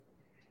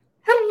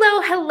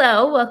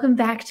Hello, welcome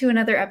back to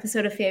another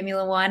episode of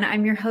Formula One.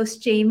 I'm your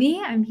host,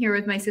 Jamie. I'm here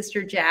with my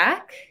sister,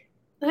 Jac.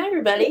 Hi,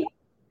 everybody.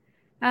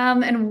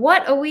 And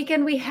what a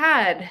weekend we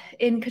had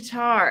in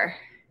Qatar.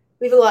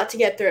 We have a lot to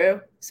get through,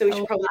 so we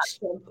should probably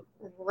just jump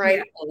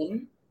right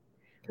in.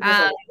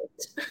 Yeah,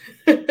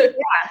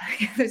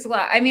 there's a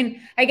lot. I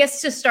mean, I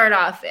guess to start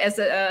off, as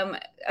a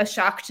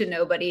shock to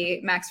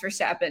nobody, Max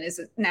Verstappen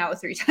is now a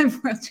three-time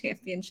world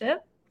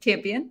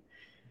champion.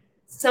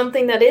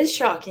 Something that is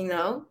shocking,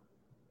 though,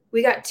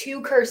 we got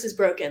 2 curses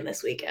broken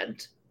this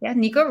weekend. Yeah,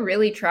 Nico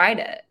really tried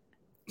it.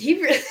 He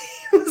really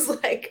was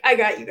like, I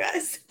got you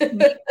guys.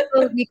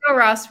 Nico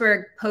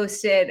Rosberg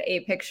posted a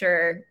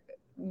picture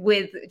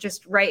with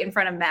just right in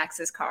front of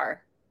Max's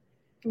car.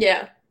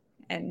 Yeah.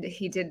 And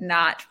he did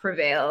not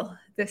prevail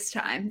this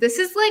time. This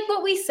is like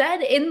what we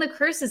said in the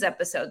curses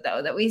episode,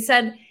 though, that we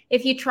said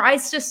if he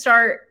tries to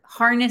start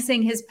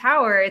harnessing his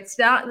power,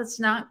 that's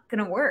not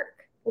going to work.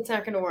 It's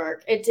not going to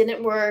work. It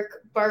didn't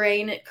work.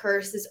 Bahrain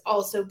curse is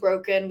also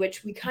broken,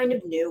 which we kind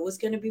of knew was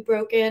going to be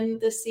broken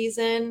this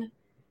season.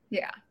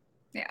 Yeah.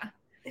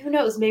 Who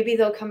knows? Maybe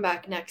they'll come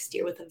back next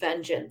year with a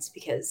vengeance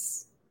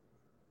because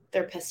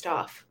they're pissed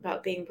off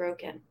about being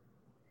broken.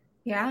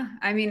 Yeah.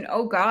 I mean,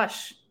 oh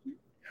gosh.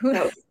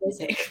 That was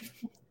amazing.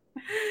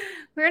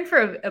 We're in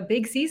for a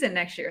big season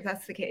next year, if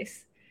that's the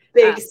case.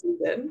 Big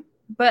season.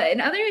 But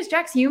in other news,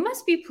 Jax, you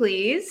must be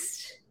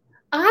pleased.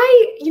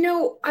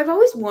 I've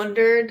always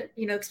wondered,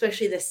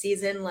 especially this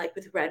season, like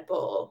with Red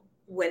Bull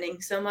winning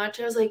so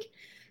much, I was like,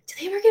 do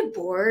they ever get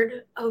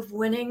bored of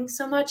winning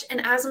so much?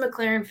 And as a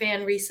McLaren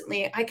fan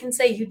recently, I can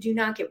say you do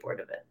not get bored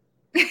of it.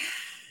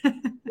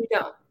 You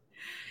don't.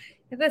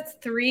 That's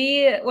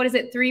 3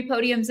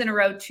 podiums in a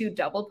row, 2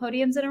 double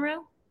podiums in a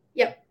row?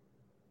 Yep.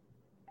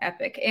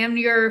 Epic. And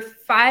your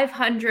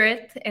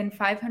 500th and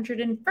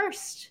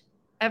 501st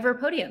ever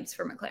podiums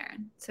for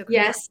McLaren. So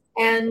yes,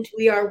 and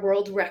we are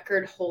world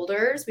record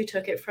holders. We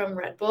took it from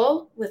Red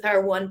Bull with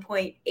our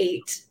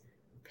 1.8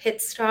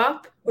 pit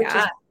stop, which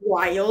is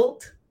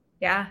wild.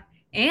 Yeah.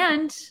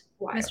 And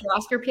Mr.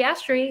 Oscar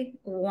Piastri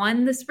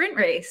won the sprint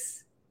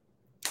race.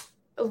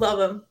 I love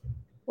him.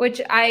 Which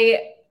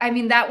I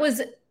mean, that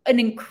was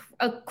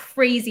a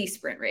crazy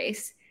sprint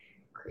race.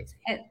 Crazy.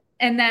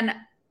 And then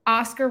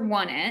Oscar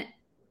won it,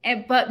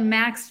 but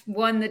Max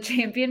won the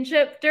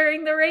championship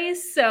during the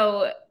race.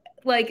 So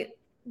like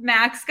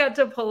Max got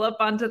to pull up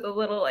onto the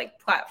little like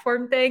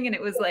platform thing, and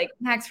it was like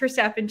Max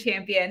Verstappen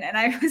champion. And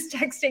I was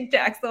texting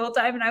Jax the whole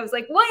time, and I was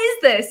like, "What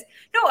is this?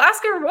 No,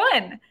 Oscar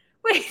won."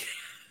 Wait.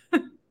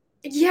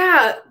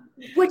 Yeah,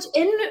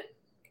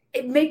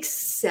 it makes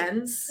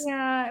sense.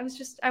 Yeah, it was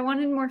just I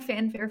wanted more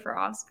fanfare for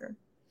Oscar.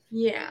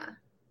 Yeah,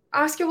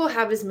 Oscar will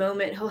have his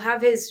moment. He'll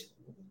have his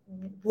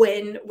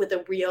win with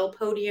a real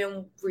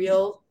podium,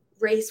 real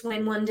race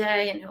win one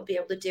day, and he'll be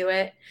able to do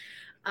it.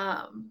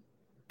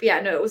 But yeah,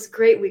 no, it was a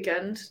great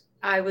weekend.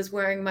 I was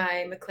wearing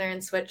my McLaren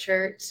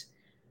sweatshirt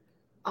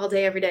all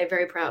day, every day.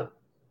 Very proud.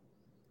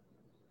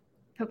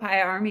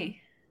 Papaya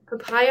Army,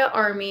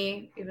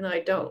 even though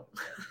I don't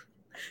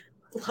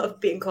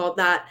love being called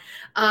that.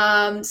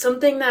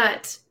 Something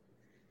that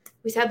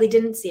we sadly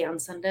didn't see on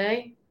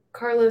Sunday.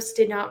 Carlos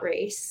did not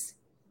race.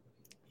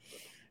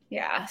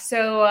 Yeah,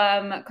 so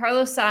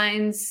Carlos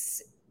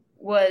Sainz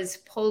was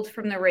pulled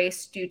from the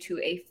race due to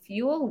a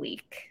fuel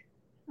leak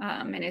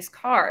in his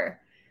car.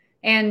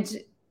 And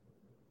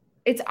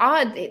it's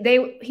odd.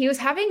 He was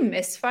having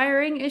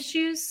misfiring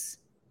issues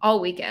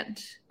all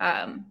weekend.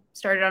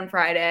 Started on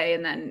Friday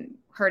and then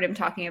heard him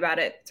talking about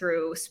it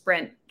through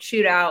sprint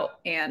shootout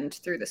and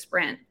through the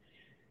sprint.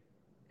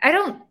 I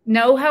don't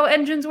know how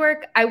engines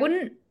work. I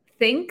wouldn't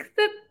think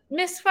that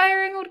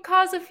misfiring would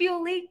cause a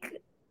fuel leak.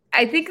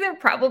 I think they're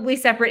probably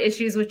separate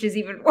issues, which is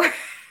even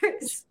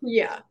worse.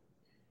 Yeah.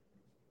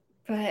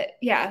 But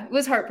yeah, it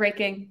was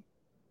heartbreaking.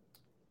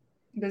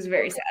 It was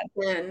very sad.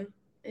 Then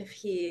if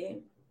he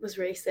was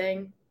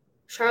racing.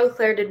 Charles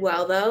Leclerc did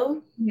well,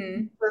 though.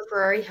 Mm-hmm.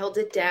 Ferrari held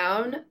it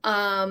down.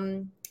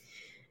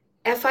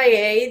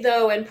 FIA,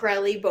 though, and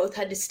Pirelli both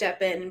had to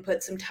step in and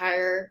put some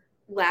tire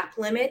lap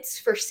limits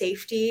for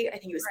safety. I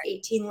think it was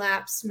 18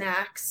 laps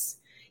max.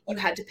 You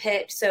had to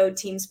pit, so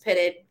teams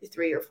pitted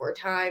 3 or 4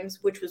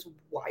 times, which was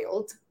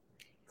wild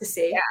to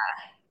see.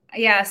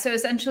 Yeah. So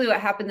essentially what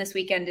happened this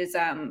weekend is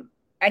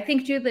I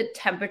think due to the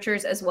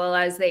temperatures, as well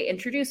as they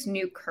introduced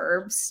new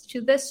curbs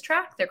to this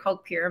track. They're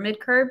called pyramid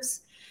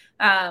curbs.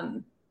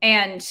 And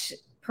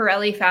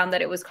Pirelli found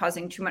that it was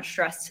causing too much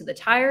stress to the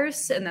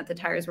tires and that the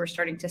tires were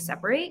starting to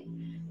separate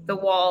the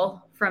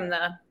wall from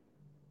the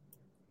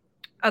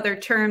other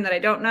term that I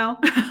don't know.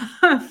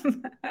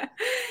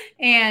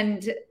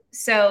 And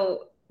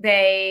so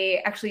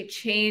they actually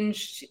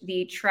changed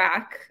the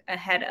track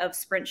ahead of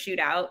sprint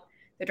shootout.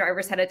 The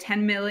drivers had a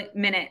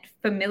 10-minute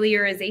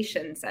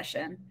familiarization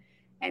session,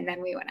 and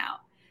then we went out.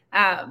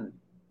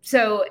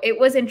 So it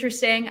was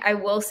interesting. I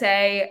will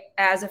say,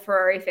 as a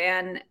Ferrari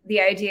fan, the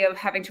idea of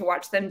having to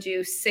watch them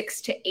do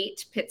 6 to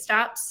 8 pit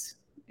stops,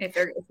 if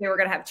they were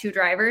going to have 2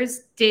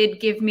 drivers, did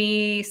give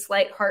me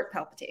slight heart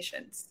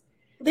palpitations.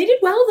 They did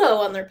well, though,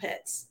 on their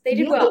pits. They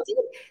did well.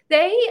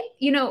 They,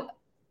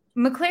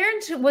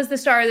 McLaren was the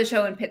star of the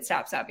show in pit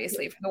stops,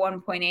 obviously, for the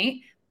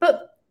 1.8.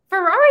 But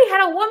Ferrari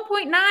had a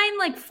 1.9,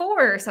 like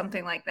 4 or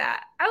something like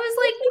that. I was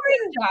like,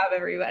 great job,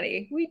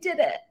 everybody. We did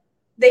it.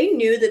 They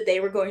knew that they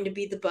were going to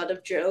be the butt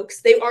of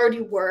jokes. They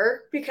already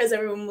were, because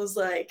everyone was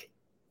like,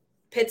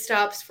 pit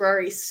stops,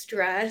 Ferrari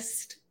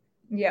stressed.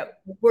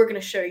 Yep. We're going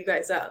to show you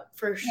guys up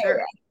for sure.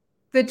 Yeah.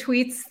 The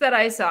tweets that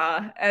I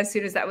saw as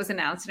soon as that was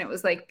announced, and it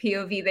was like,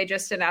 POV, they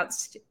just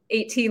announced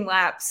 18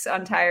 laps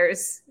on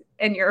tires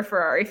and you're a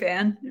Ferrari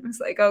fan. It was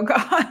like, oh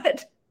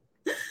God.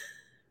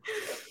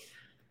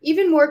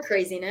 Even more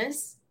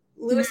craziness.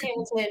 Lewis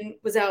Hamilton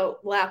was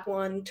out lap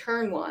 1,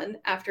 turn 1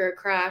 after a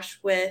crash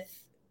with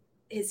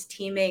his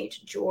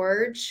teammate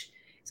George.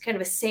 It's kind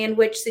of a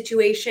sandwich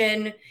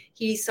situation.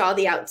 He saw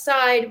the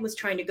outside, was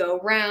trying to go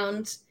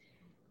around,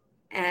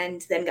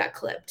 and then got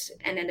clipped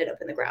and ended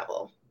up in the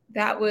gravel.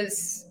 That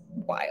was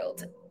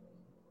wild.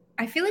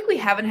 I feel like we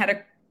haven't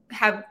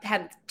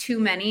had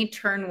too many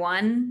turn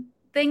 1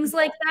 things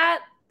like that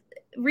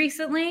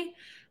recently.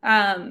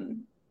 The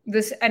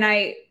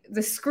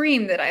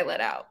scream that I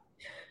let out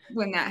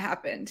when that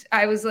happened,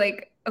 I was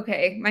like,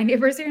 okay, my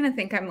neighbors are gonna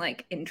think I'm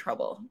like in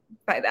trouble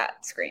by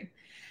that scream.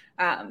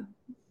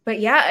 But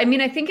yeah, I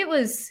mean, I think it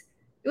was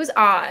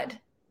odd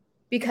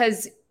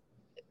because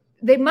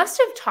they must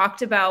have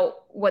talked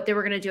about what they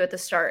were going to do at the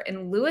start,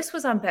 and Lewis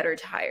was on better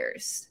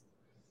tires.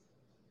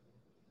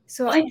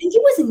 So I think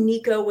it was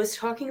Nico was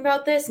talking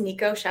about this.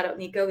 Nico, shout out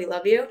Nico, we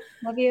love you.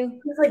 Love you.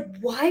 He was like,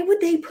 why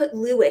would they put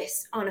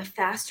Lewis on a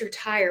faster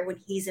tire when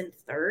he's in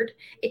third?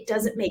 It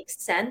doesn't make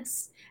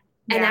sense.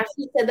 Yeah. And after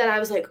he said that, I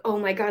was like, oh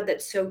my God,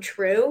 that's so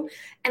true.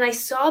 And I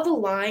saw the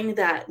line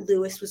that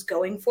Lewis was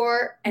going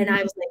for, and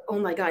I was like, oh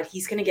my God,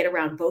 he's going to get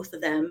around both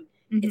of them.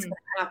 It's going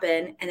to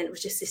happen. And then it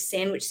was just a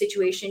sandwich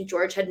situation.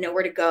 George had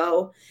nowhere to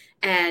go.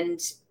 And,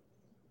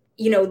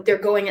 they're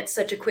going at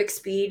such a quick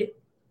speed,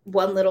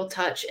 one little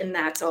touch, and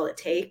that's all it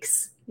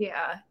takes.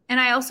 Yeah. And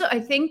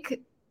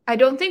I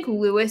don't think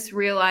Lewis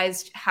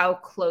realized how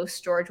close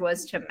George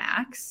was to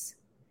Max.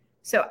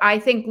 So I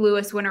think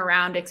Lewis went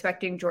around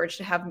expecting George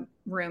to have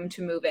room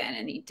to move in,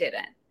 and he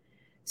didn't.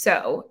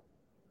 So,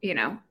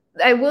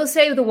 I will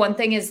say the one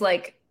thing is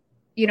like,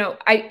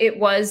 it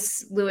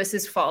was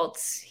Lewis's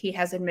fault. He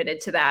has admitted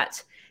to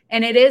that.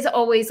 And it is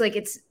always like,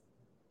 it's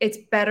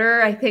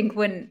better, I think,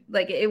 when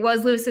like it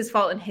was Lewis's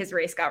fault and his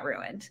race got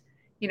ruined.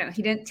 He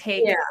didn't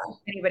take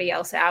anybody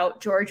else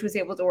out. George was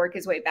able to work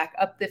his way back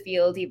up the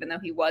field, even though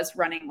he was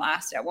running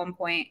last at one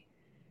point.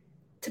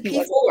 To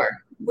P4,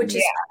 which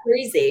is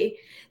crazy.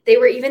 They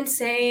were even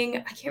saying,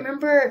 I can't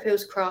remember if it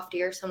was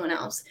Crofty or someone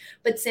else,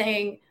 but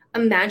saying,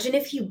 imagine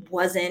if he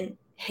wasn't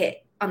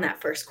hit on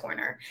that first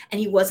corner and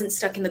he wasn't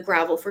stuck in the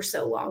gravel for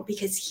so long,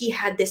 because he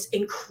had this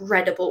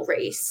incredible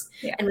race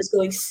and was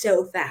going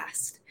so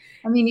fast.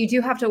 I mean, you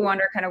do have to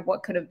wonder kind of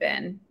what could have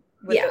been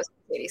with those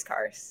Mercedes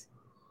cars.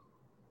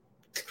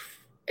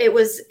 It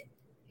was,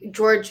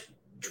 George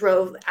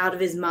drove out of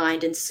his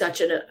mind in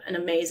such an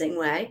amazing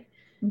way.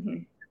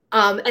 Mm-hmm.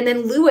 And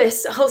then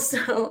Lewis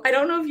also, I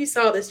don't know if you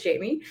saw this,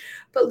 Jamie,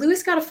 but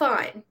Lewis got a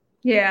fine.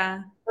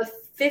 Yeah. A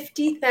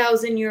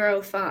 50,000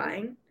 euro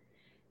fine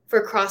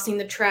for crossing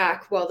the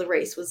track while the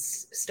race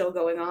was still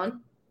going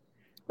on,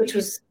 which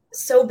was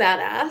so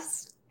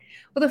badass.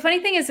 Well, the funny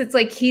thing is, it's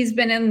like he's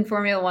been in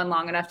Formula One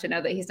long enough to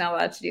know that he's not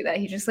allowed to do that.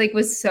 He just like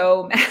was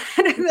so mad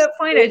at that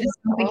point. I just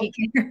don't think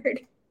he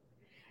cared.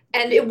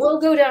 And it will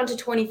go down to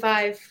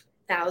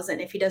 25,000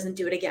 if he doesn't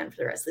do it again for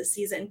the rest of the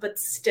season. But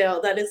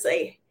still, that is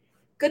a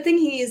good thing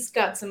he's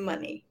got some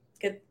money.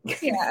 Good.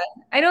 Yeah,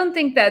 I don't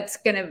think that's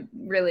going to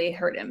really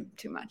hurt him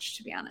too much,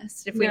 to be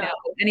honest, if we know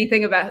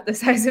anything about the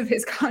size of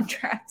his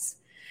contracts.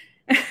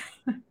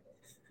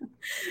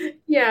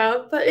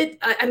 Yeah, but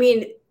I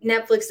mean,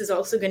 Netflix is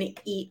also going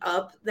to eat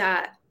up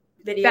that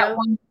video. That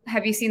one,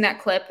 have you seen that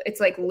clip? It's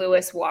like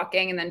Lewis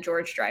walking and then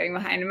George driving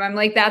behind him. I'm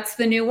like, that's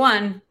the new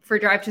one for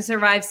Drive to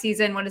Survive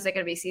season. What is it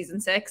going to be, season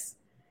 6?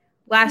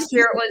 Last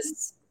year it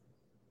was,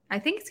 I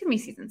think it's going to be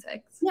season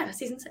 6. Yeah,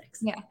 season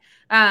 6.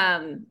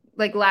 Yeah.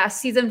 Like last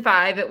season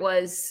 5, it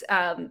was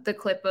the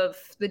clip of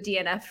the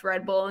DNF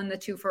Red Bull and the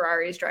 2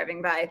 Ferraris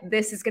driving by.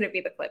 This is going to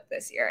be the clip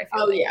this year, I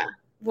feel like. Yeah,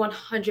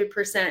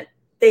 100%.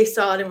 They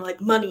saw it and were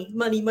like, money,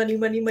 money, money,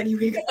 money, money.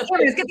 We got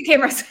it. Get the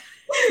cameras.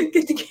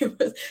 Get the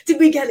cameras. Did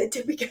we get it?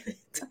 Did we get it?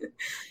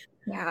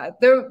 Yeah.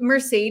 The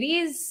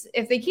Mercedes,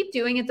 if they keep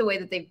doing it the way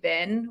that they've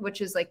been, which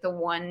is like the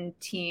one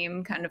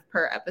team kind of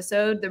per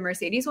episode, the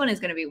Mercedes one is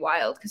going to be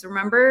wild. Because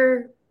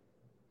remember,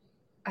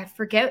 I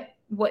forget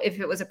if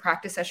it was a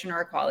practice session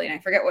or a quali, and I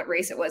forget what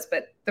race it was,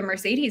 but the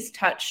Mercedes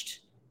touched,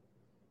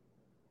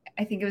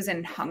 I think it was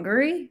in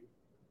Hungary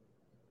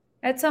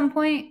at some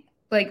point.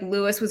 Like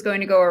Lewis was going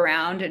to go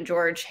around and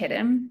George hit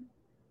him.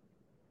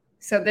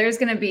 So there's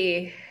going to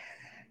be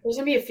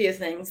a few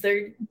things.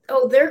 They're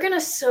going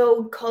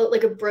to call it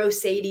like a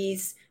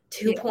Brosades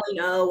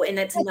 2.0, and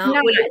that's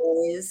not what it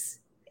is.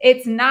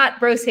 It's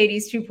not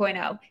Brosades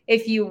 2.0.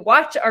 If you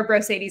watch our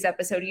Brosades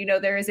episode, you know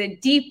there is a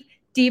deep,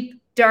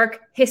 deep,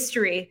 dark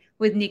history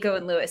with Nico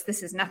and Lewis.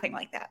 This is nothing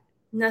like that.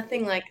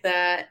 Nothing like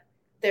that.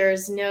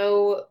 There's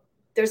no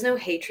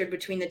hatred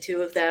between the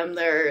two of them.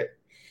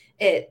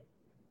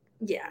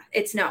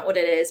 It's not what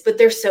it is, but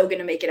they're so going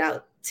to make it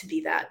out to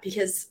be that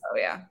because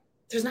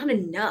there's not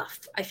enough.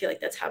 I feel like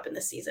that's happened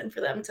this season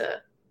for them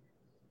to.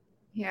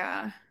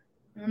 Yeah.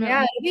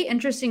 Yeah, it'd be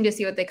interesting to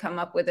see what they come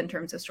up with in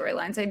terms of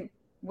storylines. I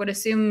would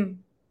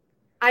assume.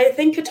 I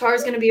think Qatar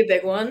is going to be a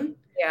big one.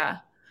 Yeah.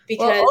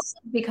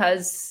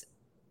 Because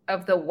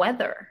of the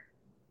weather.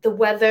 The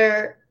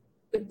weather,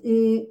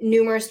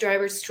 numerous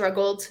drivers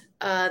struggled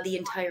the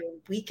entire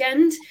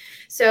weekend.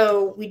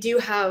 So we do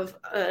have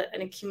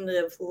an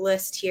accumulative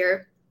list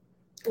here.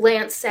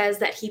 Lance says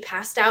that he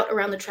passed out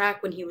around the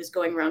track when he was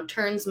going around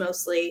turns,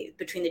 mostly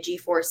between the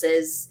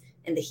G-forces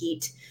and the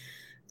heat.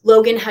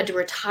 Logan had to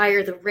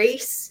retire the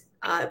race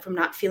from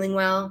not feeling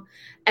well.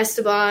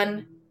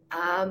 Esteban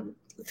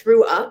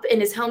threw up in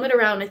his helmet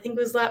around, I think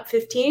it was lap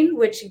 15,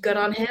 which good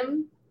on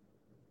him.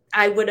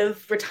 I would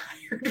have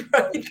retired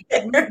right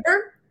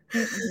there.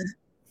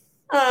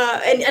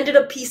 And ended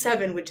up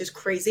P7, which is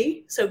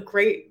crazy. So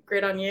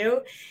great on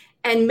you.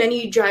 And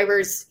many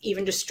drivers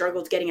even just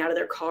struggled getting out of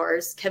their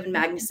cars. Kevin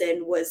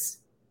Magnussen was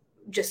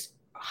just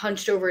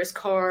hunched over his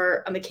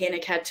car. A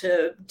mechanic had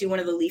to do one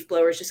of the leaf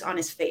blowers just on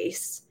his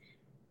face.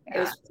 Yeah. It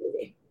was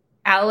crazy.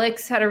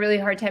 Alex had a really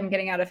hard time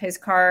getting out of his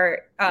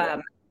car.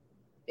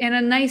 In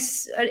a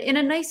nice,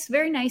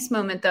 very nice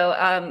moment,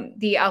 though,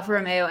 the Alfa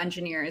Romeo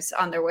engineers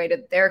on their way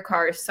to their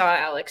cars saw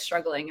Alex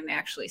struggling, and they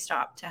actually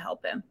stopped to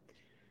help him.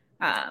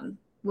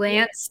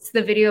 Lance,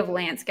 the video of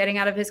Lance getting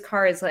out of his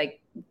car is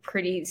like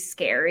pretty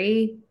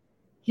scary.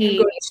 He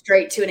going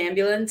straight to an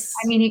ambulance.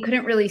 I mean, he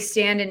couldn't really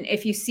stand, and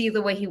if you see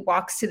the way he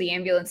walks to the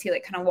ambulance, he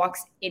like kind of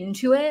walks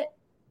into it,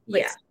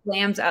 like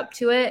slams up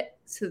to it.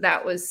 So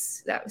that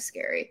was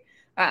scary.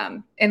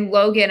 And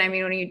Logan, I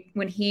mean,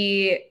 when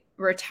he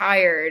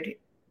retired,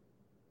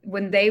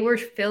 when they were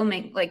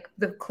filming like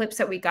the clips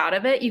that we got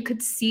of it, you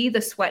could see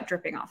the sweat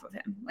dripping off of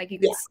him. Like you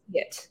could see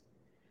it.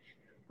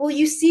 Well,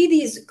 you see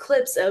these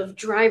clips of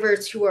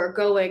drivers who are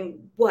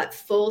going,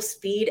 full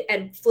speed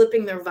and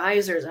flipping their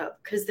visors up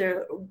because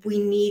we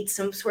need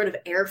some sort of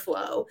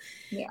airflow.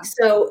 Yeah.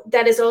 So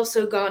that has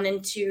also gone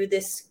into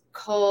this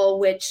call,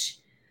 which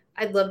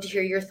I'd love to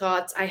hear your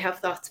thoughts. I have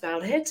thoughts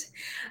about it.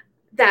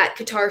 That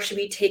Qatar should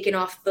be taken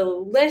off the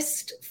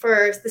list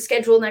for the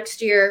schedule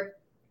next year.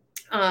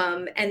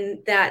 And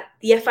that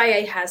the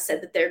FIA has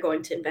said that they're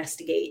going to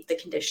investigate the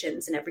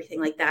conditions and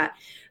everything like that.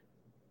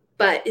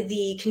 But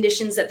the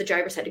conditions that the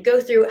drivers had to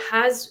go through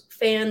has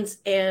fans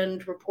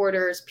and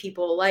reporters,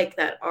 people like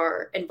that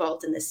are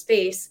involved in this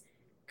space,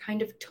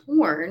 kind of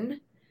torn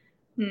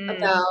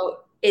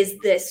about, is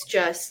this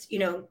just,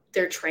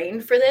 they're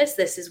trained for this?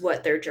 This is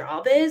what their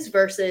job is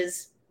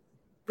versus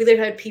we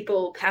literally had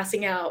people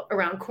passing out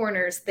around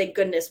corners. Thank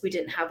goodness we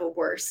didn't have a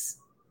worse.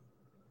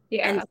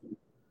 Yeah.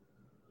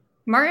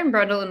 Martin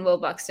Brundle and Will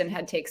Buxton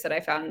had takes that I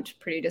found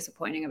pretty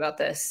disappointing about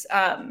this.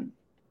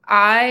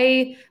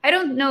 I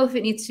don't know if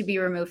it needs to be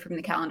removed from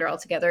the calendar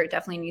altogether. It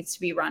definitely needs to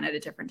be run at a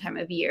different time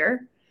of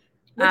year.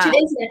 Which it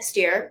is next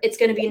year. It's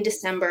going to be in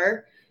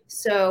December.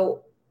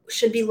 So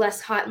should be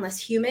less hot and less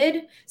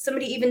humid.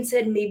 Somebody even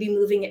said maybe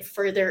moving it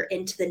further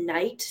into the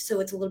night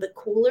so it's a little bit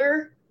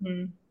cooler.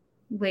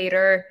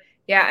 Later.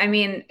 Yeah, I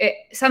mean,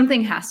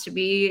 something has to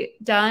be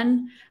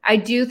done. I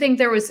do think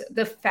there was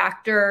the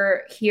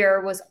factor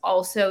here was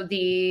also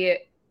the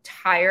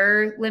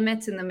tire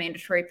limits and the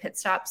mandatory pit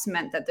stops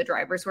meant that the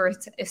drivers were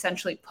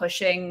essentially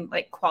pushing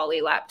like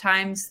quali lap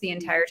times the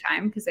entire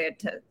time because they had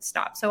to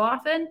stop so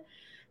often.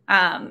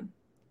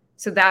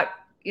 So that,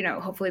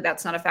 hopefully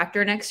that's not a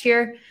factor next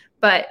year.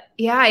 But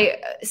yeah,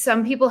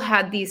 some people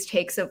had these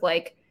takes of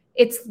like,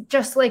 it's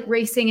just like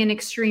racing in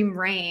extreme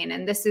rain.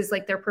 And this is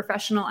like they're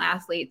professional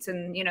athletes.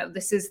 And,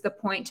 this is the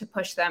point to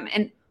push them.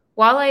 And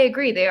while I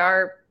agree, they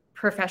are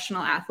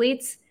professional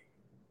athletes,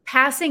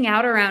 passing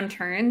out around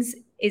turns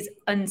is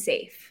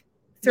unsafe.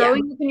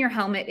 Throwing up in your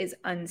helmet is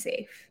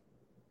unsafe.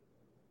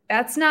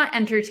 That's not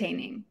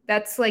entertaining.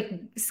 That's like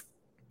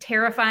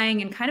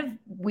terrifying and kind of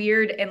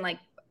weird. And like,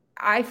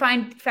 I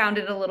found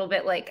it a little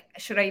bit like,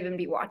 should I even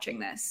be watching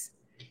this?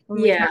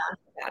 That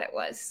it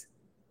was.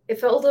 It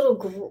felt a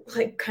little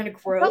kind of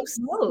gross.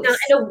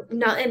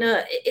 Not in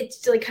a,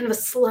 it's like kind of a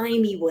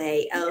slimy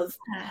way of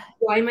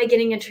why am I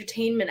getting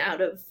entertainment out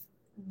of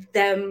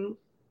them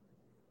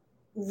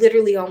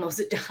literally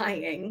almost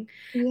dying?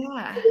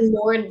 Yeah.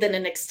 More than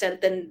an extent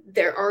than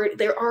they're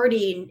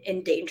already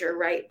in danger,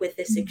 right, with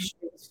this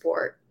extreme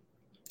sport.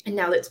 And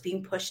now that's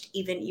being pushed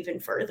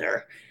even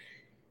further.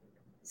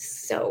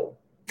 So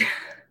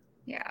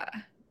yeah.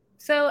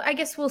 So I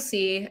guess we'll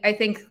see. I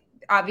think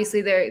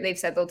obviously they've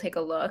said they'll take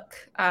a look.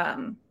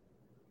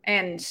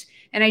 And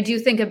I do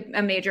think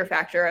a major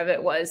factor of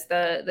it was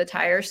the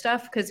tire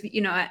stuff because,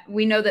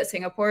 we know that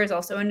Singapore is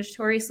also a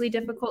notoriously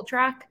difficult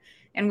track.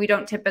 And we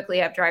don't typically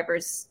have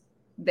drivers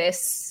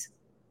this,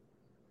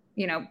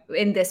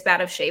 in this bad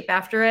of shape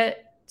after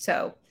it.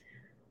 So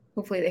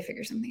hopefully they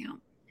figure something out.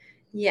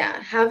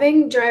 Yeah.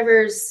 Having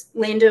drivers,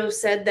 Lando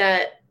said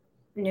that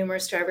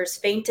numerous drivers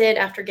fainted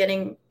after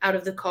getting out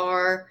of the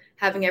car,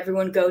 having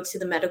everyone go to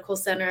the medical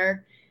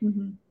center.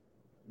 Mm-hmm.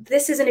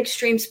 This is an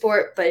extreme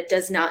sport, but it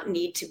does not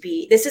need to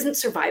be. This isn't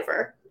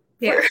Survivor.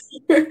 Yeah.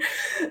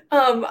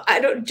 I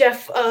don't.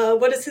 Jeff.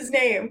 What is his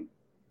name?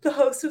 The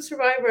host of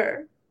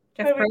Survivor.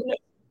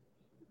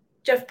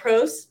 Jeff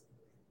Probst.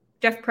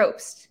 Jeff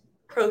Probst.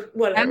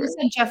 Whatever. I almost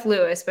said Jeff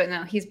Lewis, but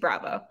no, he's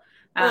Bravo.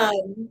 Yeah,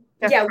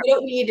 Probst. We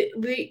don't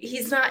need.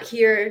 He's not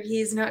here.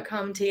 He's not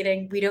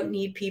commentating. We don't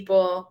need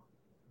people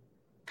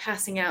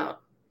passing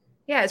out.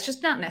 Yeah, it's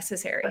just not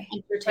necessary.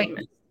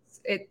 Entertainment.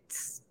 Like,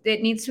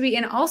 it needs to be.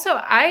 And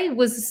also,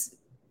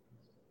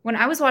 when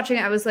I was watching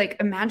it, I was like,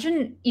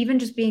 imagine even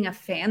just being a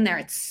fan there.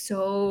 It's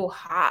so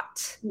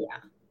hot. Yeah.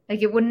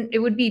 Like it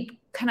would be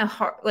kind of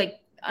hard,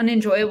 like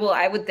unenjoyable,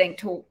 I would think,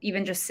 to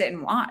even just sit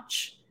and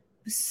watch.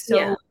 It was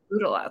so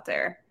brutal out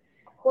there.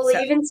 Well,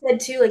 they even said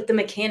too, like the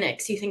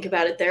mechanics, you think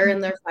about it, they're in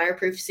their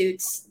fireproof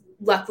suits.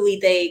 Luckily,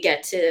 they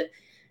get to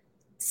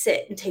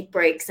sit and take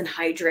breaks and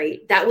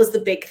hydrate. That was the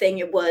big thing.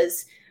 It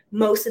was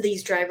most of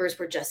these drivers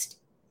were just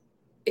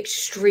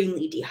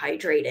extremely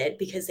dehydrated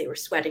because they were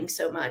sweating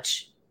so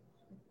much.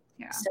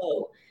 Yeah.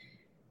 So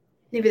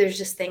maybe there's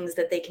just things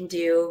that they can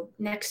do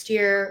next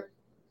year.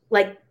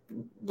 Like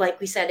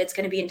we said, it's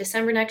going to be in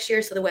December next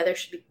year, so the weather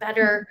should be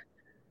better.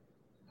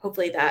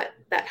 Hopefully that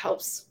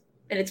helps.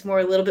 And it's a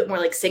little bit more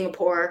like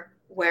Singapore,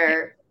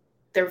 where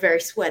they're very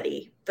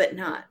sweaty, but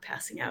not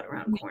passing out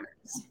around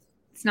corners.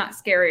 It's not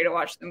scary to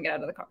watch them get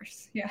out of the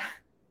cars. Yeah.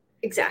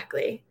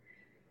 Exactly.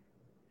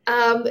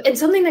 And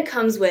something that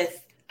comes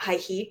with high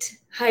heat,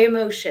 high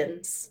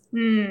emotions.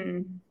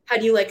 How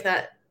do you like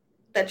that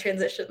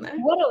transition there?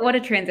 What a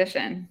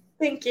transition.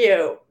 Thank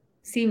you.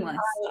 Seamless.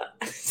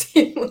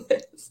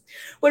 Seamless.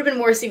 Would have been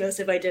more seamless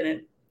if I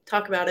didn't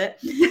talk about it.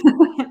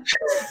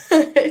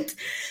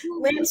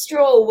 Lance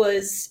Stroll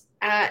was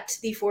at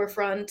the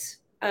forefront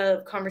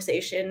of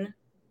conversation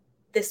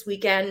this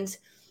weekend.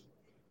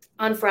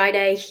 On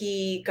Friday,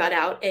 he got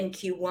out in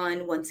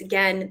Q1 once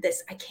again.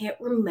 I can't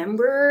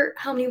remember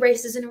how many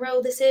races in a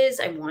row this is.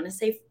 I want to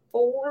say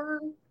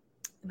 4.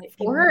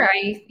 Four?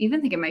 I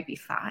even think it might be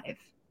 5.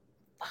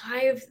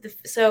 5.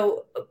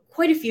 So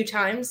quite a few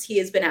times he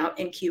has been out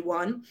in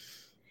Q1.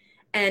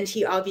 And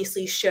he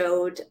obviously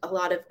showed a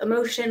lot of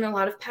emotion, a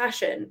lot of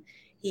passion.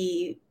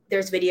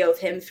 There's video of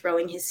him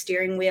throwing his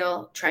steering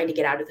wheel, trying to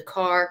get out of the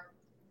car,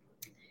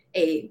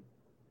 a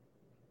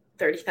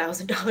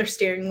 $30,000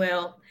 steering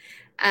wheel.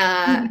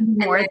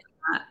 More than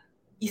that.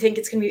 You think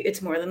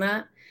it's more than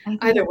that?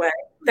 Either way,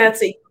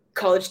 that's a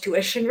college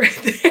tuition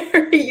right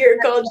there. A year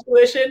college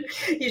tuition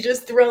you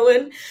just throw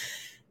in.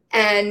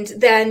 And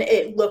then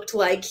it looked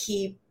like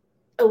he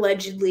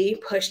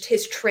allegedly pushed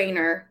his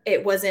trainer.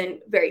 It wasn't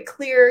very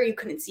clear. You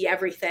couldn't see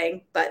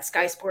everything, but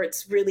Sky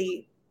Sports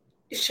really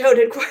showed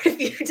it quite a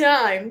few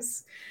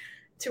times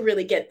to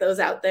really get those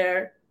out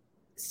there.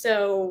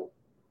 So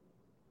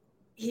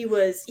he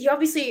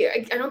obviously,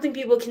 I don't think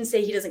people can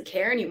say he doesn't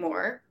care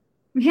anymore.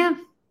 Yeah.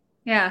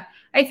 Yeah.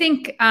 I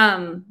think,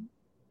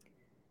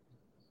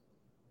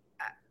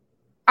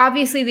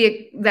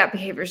 obviously that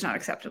behavior is not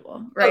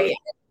acceptable, right? Oh, yeah.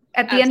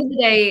 At the end of the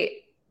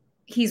day,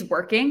 he's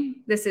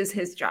working. This is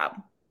his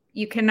job.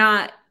 You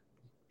cannot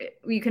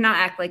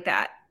act like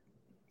that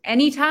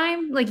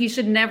anytime. Like, you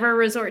should never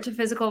resort to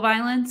physical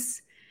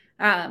violence.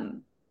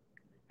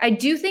 I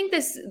do think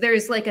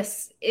there's like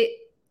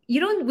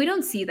we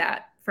don't see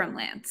that from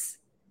Lance.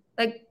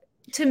 Like,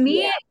 to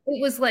me,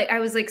 it was like, I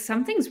was like,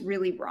 something's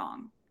really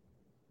wrong.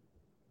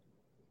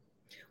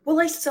 Well,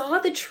 I saw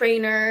the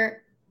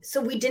trainer.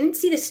 So we didn't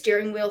see the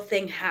steering wheel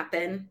thing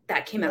happen.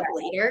 That came out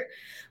later.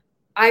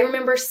 I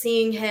remember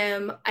seeing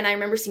him, and I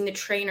remember seeing the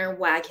trainer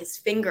wag his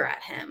finger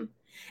at him.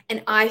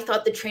 And I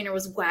thought the trainer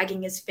was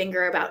wagging his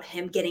finger about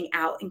him getting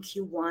out in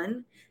Q1.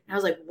 And I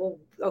was like, well,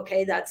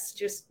 okay, that's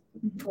just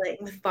playing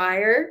with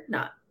fire,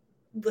 not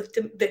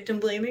victim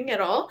blaming at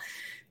all.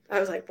 I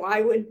was like,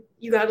 why would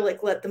you got to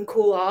like let them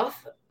cool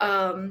off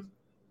and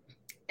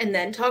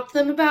then talk to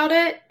them about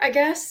it, I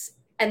guess.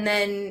 And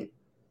then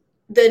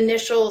the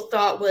initial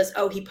thought was,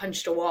 oh, he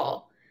punched a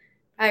wall.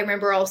 I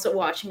remember also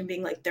watching and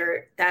being like,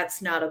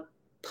 that's not a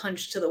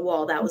punch to the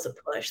wall. That was a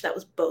push. That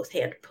was both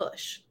hand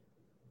push.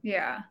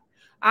 Yeah.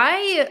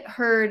 I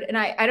heard, and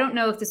I don't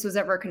know if this was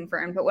ever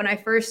confirmed, but when I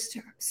first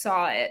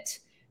saw it,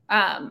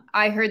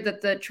 I heard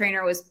that the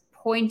trainer was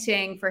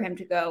pointing for him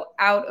to go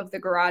out of the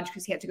garage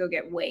because he had to go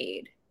get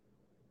weighed.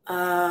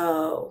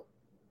 Oh.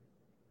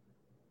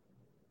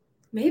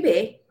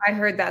 Maybe. I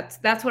heard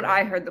that's what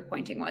I heard the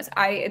pointing was.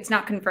 It's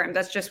not confirmed.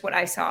 That's just what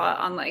I saw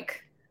on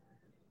like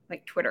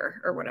Twitter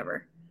or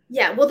whatever.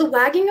 Yeah, well, the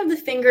wagging of the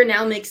finger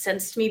now makes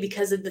sense to me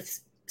because of the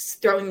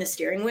throwing the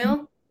steering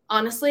wheel.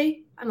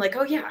 Honestly, I'm like,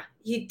 oh yeah,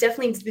 you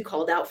definitely need to be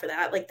called out for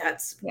that. Like,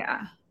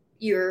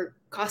 you're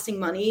costing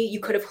money.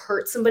 You could have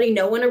hurt somebody.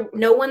 No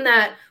one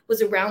that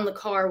was around the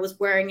car was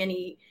wearing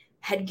any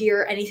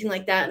headgear or anything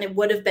like that, and it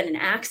would have been an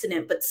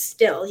accident. But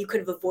still, you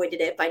could have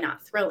avoided it by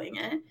not throwing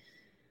it.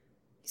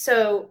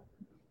 So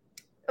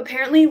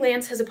apparently,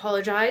 Lance has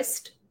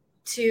apologized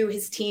to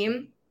his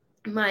team.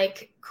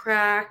 Mike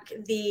Crack,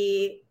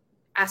 the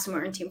Aston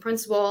Martin team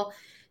principal,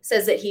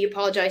 says that he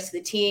apologized to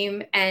the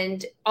team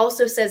and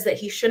also says that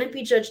he shouldn't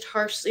be judged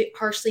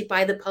harshly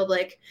by the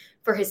public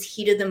for his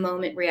heat of the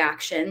moment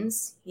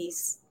reactions.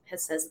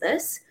 Says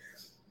this.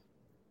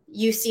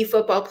 You see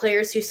football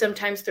players who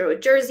sometimes throw a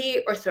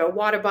jersey or throw a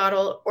water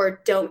bottle or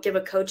don't give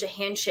a coach a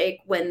handshake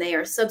when they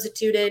are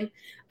substituted.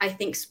 I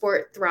think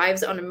sport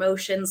thrives on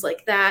emotions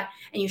like that,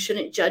 and you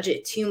shouldn't judge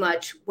it too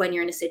much when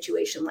you're in a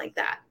situation like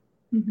that.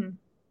 Mm-hmm.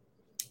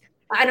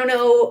 I don't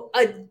know.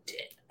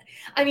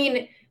 I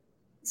mean,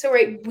 so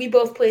right, we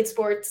both played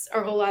sports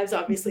our whole lives.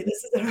 Obviously,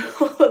 this is a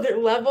whole other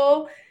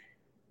level,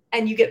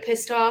 and you get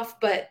pissed off.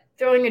 But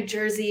throwing a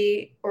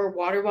jersey or a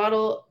water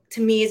bottle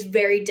to me is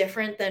very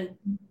different than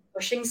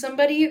pushing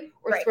somebody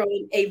or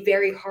throwing a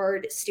very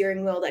hard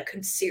steering wheel that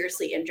could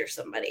seriously injure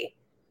somebody.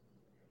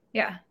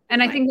 Yeah.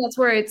 And I think that's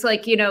where it's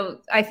like,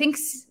 I think,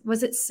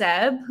 was it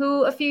Seb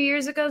who a few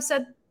years ago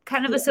said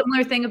kind of a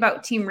similar thing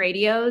about team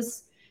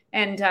radios?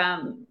 And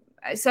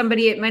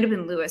somebody, it might've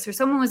been Lewis or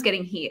someone was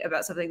getting heat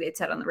about something they'd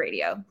said on the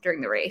radio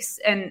during the race.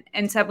 And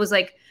Seb was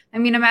like, I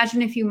mean,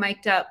 imagine if you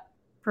mic'd up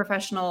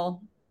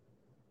professional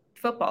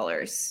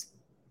footballers,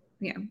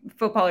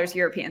 footballers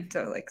European,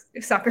 so like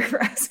soccer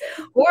for us,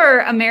 or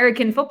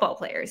American football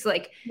players.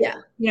 Like,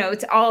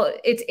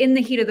 it's in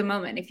the heat of the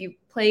moment. If you've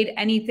played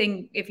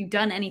anything, if you've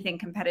done anything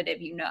competitive,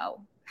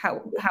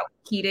 how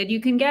heated you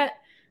can get.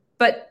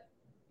 But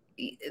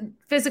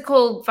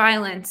physical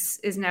violence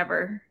is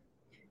never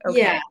okay.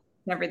 Yeah.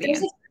 Never the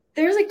answer.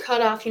 There's a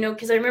cutoff,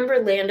 because I remember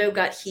Lando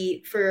got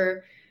heat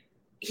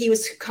he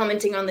was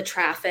commenting on the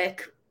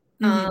traffic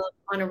on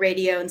a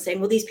radio and saying,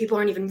 well, these people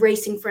aren't even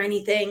racing for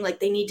anything. Like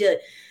they need to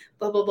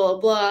blah, blah, blah,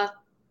 blah.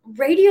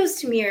 Radios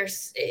to me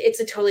it's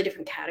a totally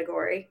different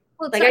category.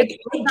 Well, like I get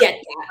that.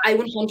 I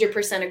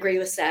 100% agree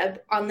with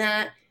Seb on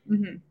that.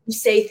 Mm-hmm. You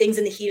say things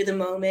in the heat of the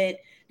moment.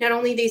 Not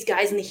only these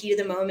guys in the heat of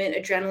the moment,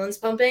 adrenaline's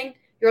pumping,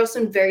 you're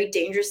also in very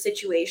dangerous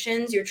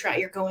situations.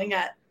 You're going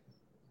at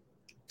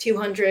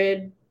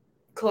 200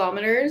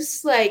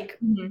 kilometers. Like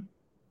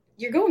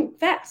you're going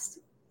fast.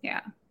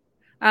 Yeah.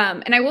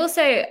 And I will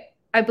say,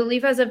 I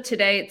believe as of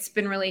today, it's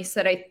been released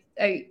that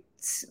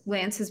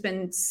Lance has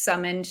been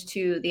summoned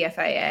to the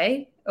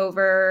FIA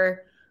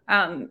over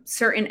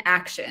certain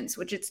actions,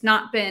 which it's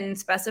not been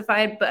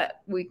specified,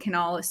 but we can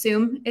all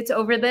assume it's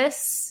over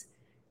this.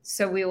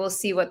 So we will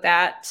see what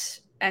that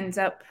ends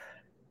up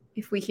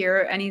if we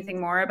hear anything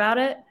more about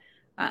it.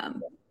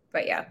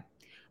 But yeah,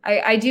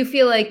 I do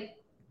feel like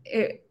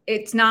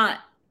it's not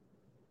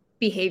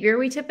behavior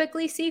we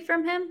typically see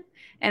from him.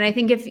 And I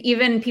think if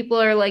even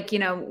people are like,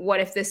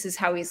 what if this is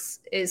how is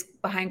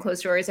behind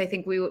closed doors? I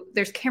think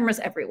there's cameras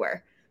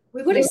everywhere.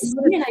 We would have seen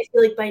it, I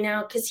feel like, by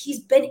now, because he's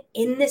been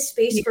in this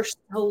space for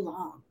so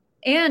long.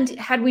 And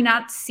had we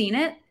not seen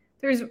it,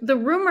 there's the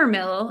rumor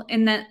mill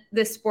in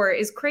this sport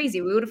is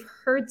crazy. We would have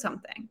heard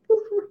something.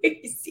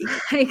 Crazy.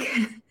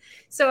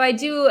 So I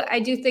do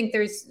think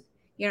there's,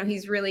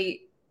 he's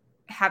really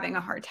having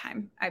a hard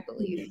time, I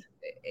believe.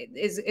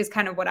 Is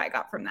kind of what I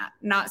got from that.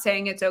 Not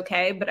saying it's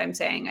okay, but I'm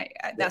saying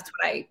that's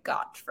what I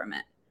got from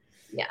it.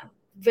 Yeah,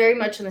 very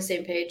much on the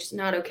same page.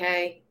 Not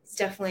okay.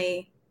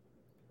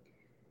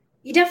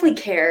 He definitely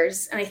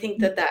cares, and I think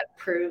that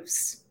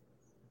proves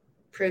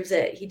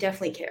it. He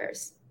definitely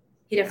cares.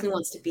 He definitely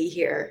wants to be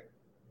here.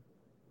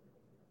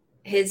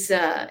 His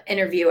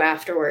interview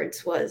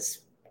afterwards was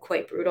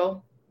quite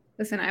brutal.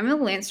 Listen, I'm a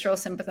Lance Stroll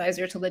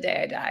sympathizer till the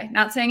day I die.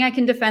 Not saying I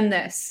can defend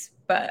this,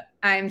 but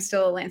I'm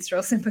still a Lance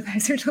Stroll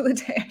sympathizer till the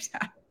day I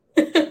die.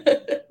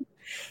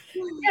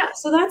 Yeah,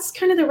 so that's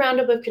kind of the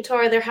roundup of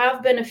Qatar. There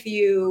have been a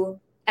few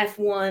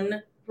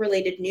F1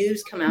 related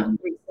news come out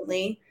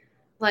recently,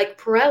 like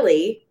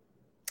Pirelli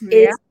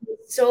is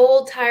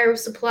sole tire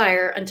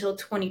supplier until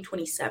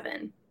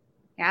 2027.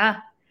 Yeah.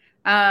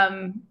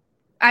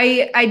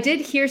 I did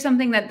hear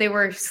something that they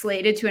were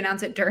slated to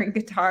announce it during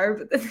Qatar,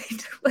 but then they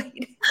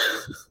delayed it.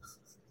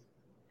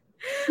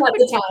 Not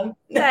the time.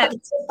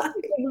 It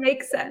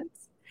makes sense.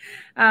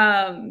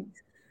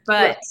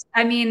 But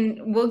I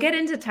mean, we'll get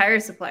into tire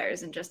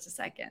suppliers in just a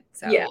second.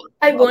 So yeah,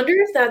 I wonder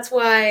if that's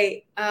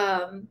why,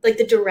 like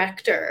the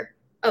director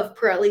of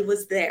Pirelli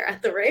was there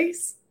at the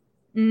race.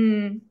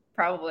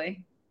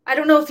 Probably. I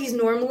don't know if he's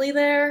normally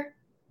there.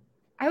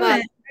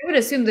 I would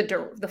assume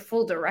the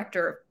full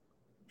director of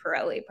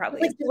Pirelli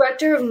probably. Like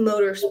director of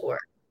motorsport,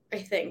 I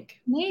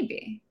think.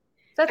 Maybe.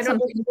 I don't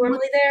know if he's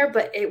normally there,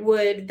 but it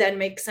would then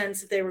make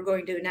sense if they were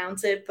going to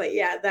announce it. But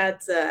yeah,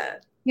 that's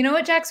You know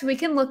what, Jax? We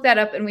can look that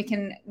up and we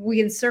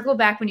can circle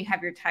back when you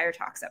have your Tire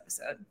Talks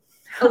episode.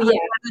 Oh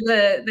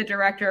yeah. The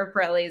director of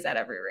Pirelli is at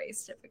every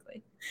race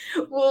typically.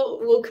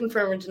 We'll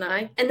confirm or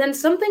deny. And then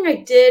something I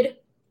did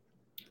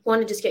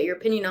want to just get your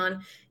opinion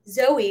on,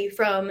 Zoe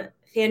from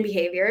Fan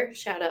Behavior,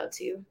 shout out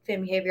to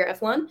Fan Behavior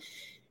F1.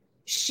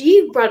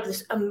 She brought up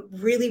this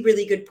really,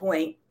 really good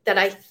point that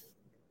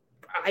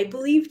I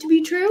believe to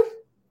be true,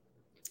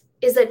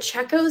 is that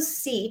Checo's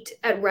seat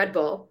at Red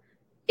Bull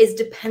is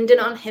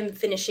dependent on him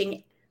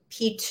finishing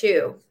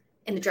P2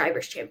 in the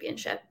Drivers'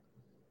 Championship.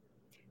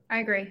 I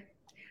agree.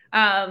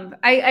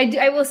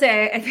 I will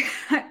say, I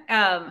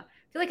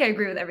feel like I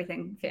agree with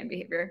everything fan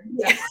behavior.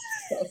 Yeah.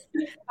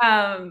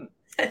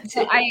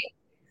 So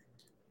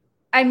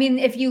I mean,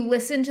 if you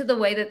listen to the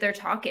way that they're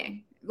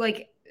talking,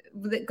 like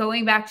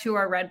going back to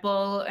our Red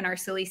Bull and our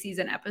silly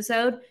season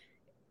episode,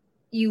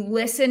 you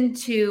listen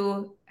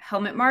to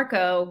Helmut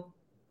Marko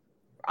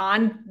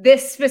on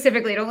this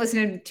specifically. Don't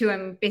listen to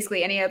him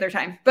basically any other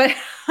time, but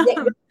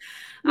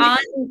on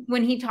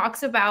when he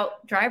talks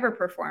about driver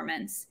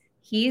performance,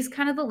 he's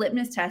kind of the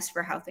litmus test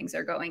for how things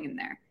are going in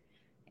there.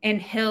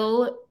 And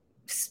he'll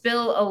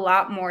spill a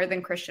lot more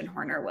than Christian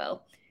Horner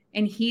will.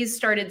 And he's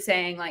started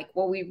saying, like,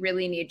 well, we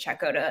really need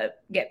Checo to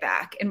get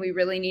back, and we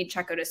really need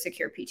Checo to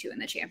secure P2 in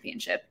the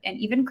championship. And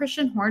even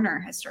Christian Horner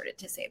has started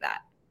to say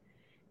that.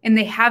 And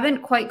they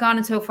haven't quite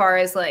gone so far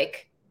as,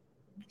 like,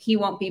 he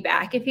won't be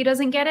back if he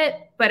doesn't get it.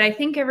 But I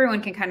think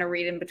everyone can kind of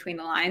read in between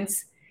the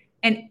lines.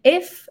 And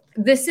if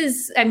this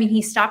is, I mean,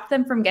 he stopped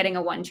them from getting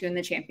a 1-2 in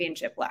the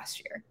championship last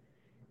year.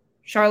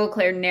 Charles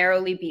Leclerc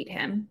narrowly beat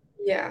him.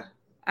 Yeah.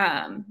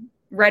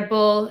 Red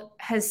Bull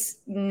has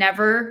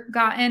never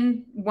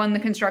won the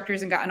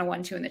constructors and gotten a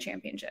 1-2 in the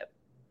championship.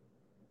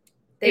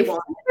 If it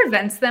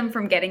prevents them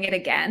from getting it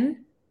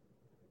again.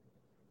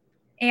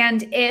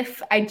 And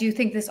if I do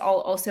think this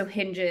all also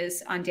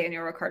hinges on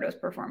Daniel Ricciardo's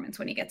performance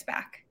when he gets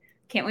back.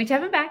 Can't wait to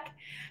have him back.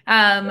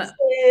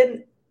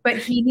 But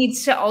he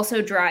needs to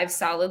also drive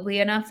solidly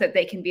enough that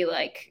they can be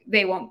like,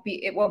 it won't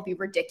be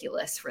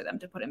ridiculous for them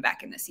to put him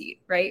back in the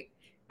seat, right?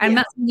 I'm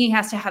not saying he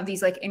has to have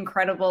these like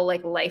incredible,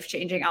 like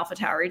life-changing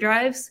AlphaTauri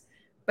drives,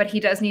 but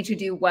he does need to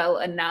do well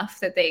enough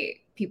that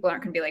people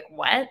aren't going to be like,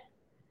 what?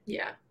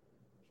 Yeah.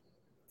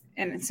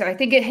 And so I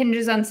think it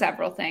hinges on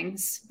several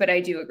things, but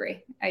I do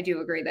agree.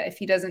 That if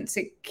he doesn't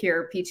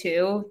secure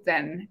P2,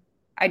 then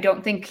I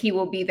don't think he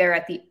will be there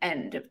at the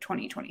end of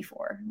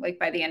 2024. Like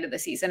by the end of the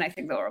season, I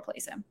think they'll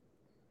replace him.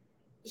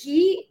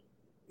 He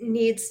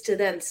needs to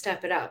then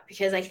step it up,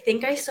 because I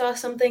think I saw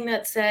something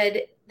that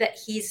said that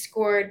he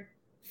scored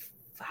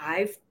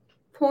 5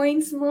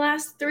 points in the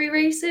last 3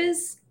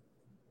 races.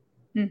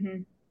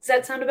 Mm-hmm. Does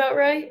that sound about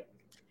right?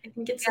 I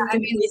think it's something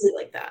crazy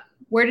like that.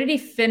 Where did he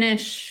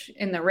finish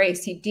in the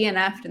race? He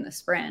DNF'd in the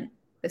sprint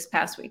this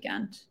past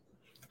weekend.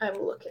 I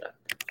will look it up.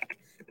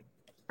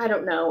 I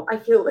don't know. I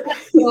feel like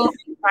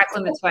track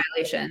limits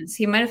violations.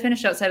 He might have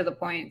finished outside of the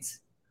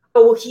points.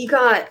 Oh, well, he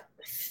got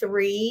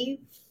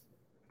 3,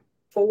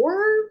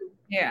 4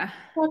 track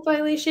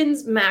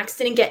violations. Max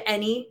didn't get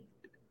any.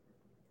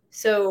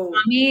 So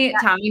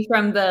Tommy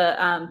from the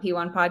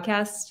P1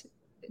 podcast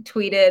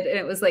tweeted, and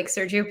it was like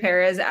Sergio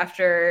Perez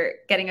after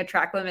getting a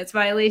track limits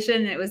violation.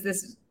 And it was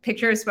this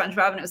picture of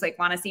SpongeBob, and it was like,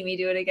 want to see me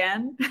do it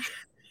again?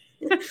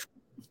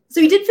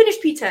 So he did finish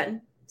P10.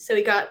 So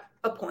he got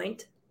a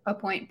point.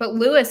 But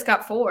Lewis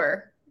got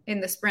 4 in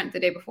the sprint the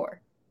day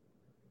before.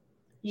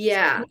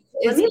 Yeah.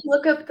 Let me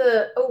look up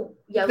the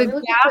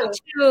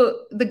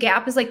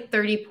gap is like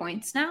 30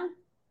 points now.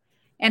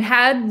 And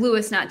had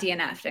Lewis not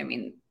DNF'd, I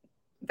mean,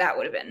 that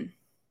would have been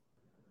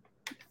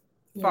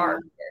far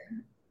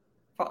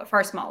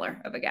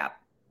smaller of a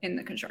gap in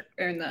the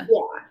constructor.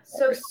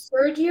 So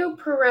Sergio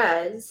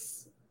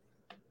Perez,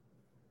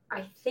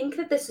 I think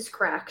that this is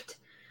correct.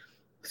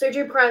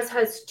 Sergio Perez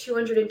has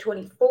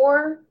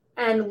 224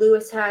 and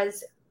Lewis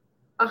has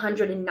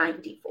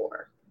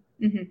 194.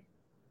 Mm-hmm.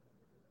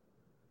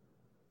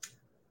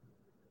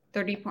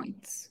 30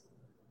 points.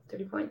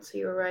 30 points. So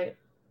you were right.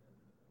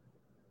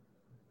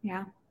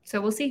 Yeah. So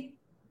we'll see.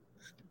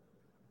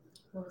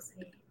 We'll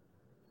see.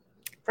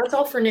 That's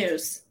all for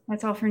news.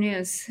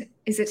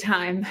 Is it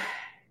time?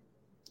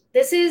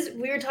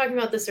 We were talking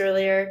about this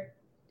earlier.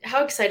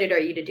 How excited are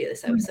you to do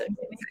this episode?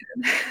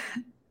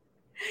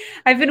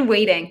 I've been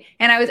waiting,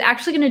 and I was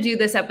actually going to do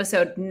this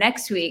episode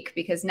next week,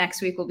 because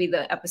next week will be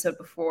the episode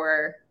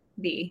before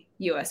the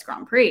US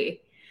Grand Prix.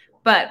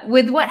 But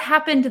with what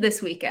happened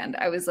this weekend,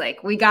 I was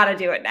like, we got to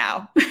do it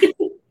now.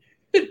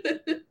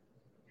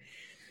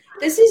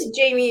 This is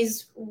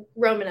Jamie's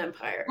Roman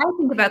Empire. I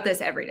think about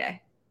this every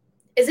day.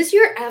 Is this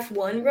your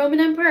F1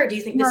 Roman Empire, or do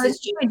you think this is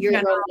your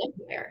Roman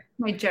Empire?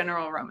 My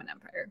general Roman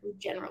Empire.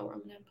 General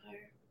Roman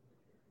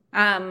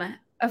Empire.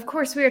 Of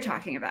course, we are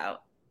talking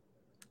about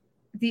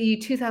the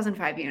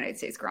 2005 United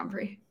States Grand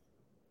Prix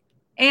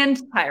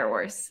and Tire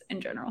Wars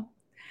in general.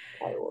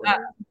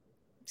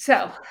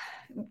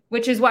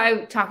 Which is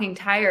why talking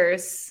tire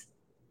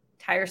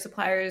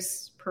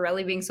suppliers,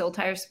 Pirelli being sole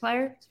tire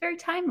supplier, is very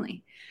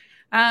timely.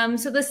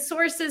 So the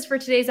sources for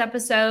today's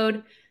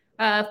episode,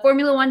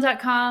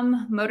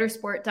 Formula1.com,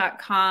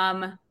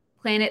 motorsport.com,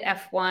 Planet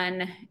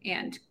F1,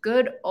 and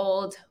good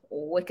old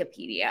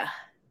Wikipedia.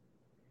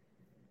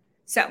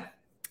 So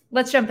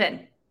let's jump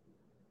in.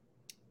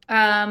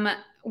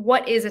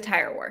 What is a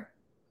tire war?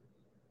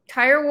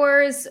 Tire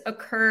wars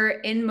occur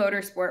in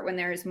motorsport when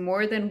there is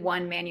more than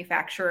one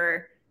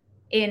manufacturer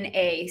in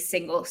a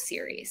single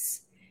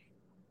series.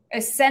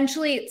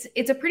 Essentially,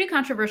 it's a pretty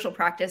controversial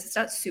practice. It's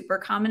not super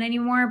common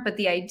anymore, but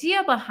the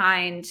idea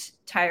behind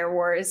tire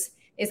wars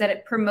is that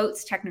it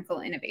promotes technical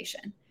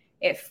innovation.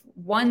 If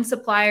one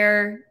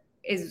supplier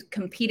is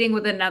competing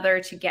with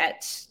another to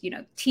get,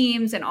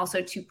 teams and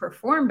also to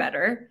perform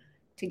better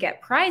to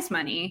get prize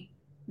money,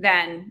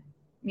 then,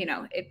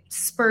 it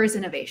spurs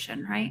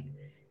innovation, right?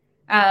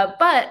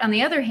 But on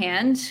the other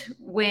hand,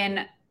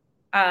 when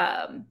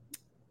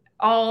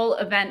all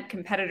event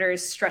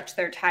competitors stretch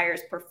their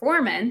tires'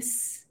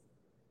 performance,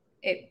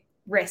 it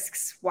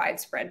risks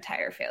widespread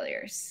tire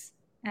failures,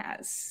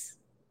 as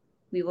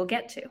we will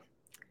get to.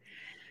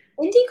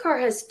 IndyCar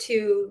has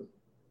 2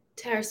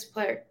 tire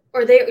suppliers,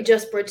 or they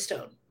just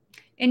Bridgestone?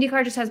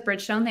 IndyCar just has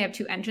Bridgestone. They have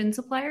 2 engine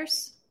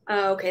suppliers.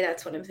 Oh, okay,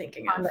 that's what I'm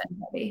thinking of.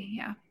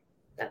 Yeah.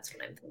 That's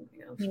what I'm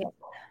thinking of. Yeah.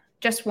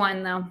 Just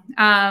one, though.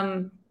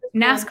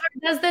 NASCAR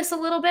does this a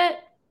little bit.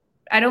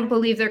 I don't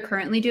believe they're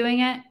currently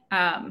doing it,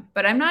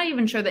 but I'm not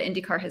even sure that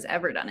IndyCar has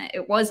ever done it.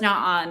 It was not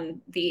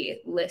on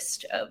the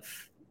list of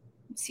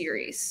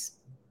series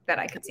that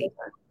I could see.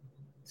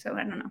 So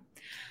I don't know.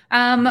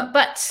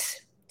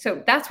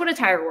 So that's what a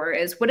tire war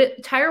is.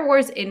 Tire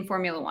wars in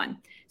Formula One.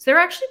 So they're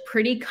actually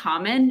pretty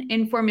common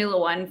in Formula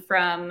One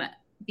from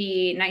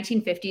the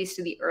 1950s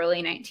to the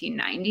early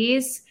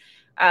 1990s.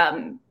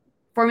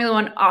 Formula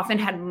One often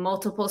had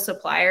multiple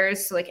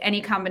suppliers, so like any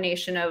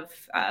combination of,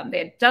 they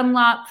had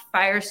Dunlop,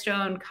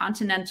 Firestone,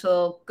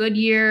 Continental,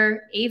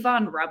 Goodyear,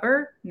 Avon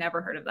Rubber,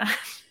 never heard of that,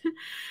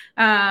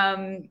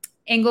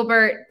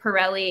 Engelbert,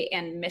 Pirelli,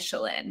 and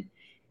Michelin.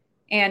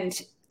 And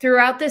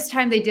throughout this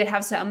time, they did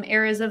have some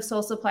eras of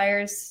sole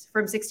suppliers.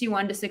 From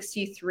 61 to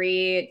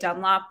 63,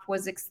 Dunlop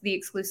was the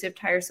exclusive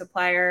tire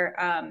supplier.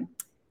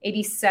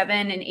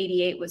 87 and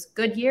 88 was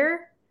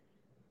Goodyear.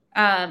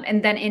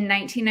 And then in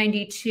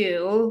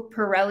 1992,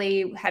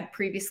 Pirelli had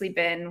previously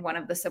been one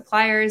of the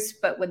suppliers,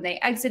 but when they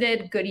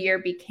exited, Goodyear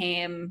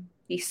became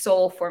the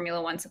sole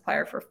Formula One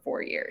supplier for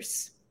 4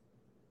 years.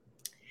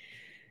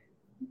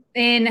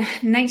 In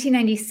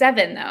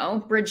 1997,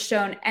 though,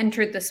 Bridgestone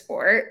entered the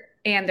sport,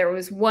 and there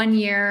was 1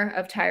 year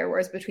of tire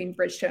wars between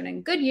Bridgestone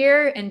and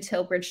Goodyear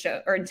until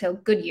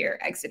Goodyear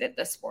exited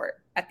the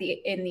sport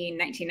in the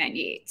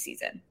 1998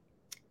 season.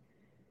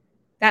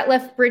 That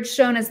left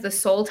Bridgestone as the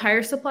sole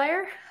tire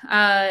supplier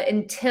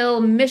until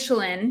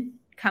Michelin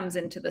comes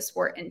into the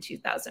sport in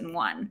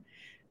 2001.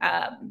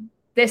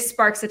 This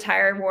sparks a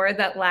tire war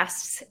that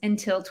lasts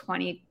until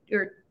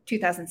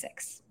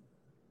 2006.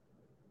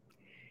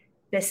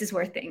 This is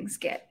where things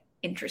get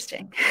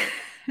interesting.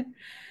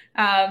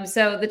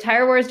 So the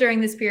tire wars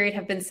during this period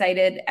have been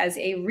cited as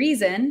a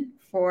reason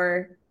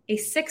for a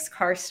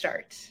 6-car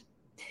start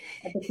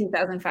at the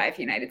 2005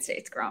 United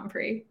States Grand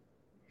Prix.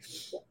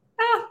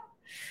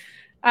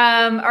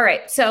 All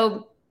right.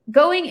 So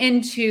going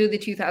into the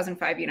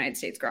 2005 United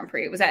States Grand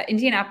Prix, it was at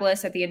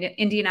Indianapolis at the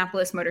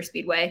Indianapolis Motor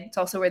Speedway. It's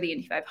also where the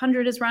Indy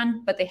 500 is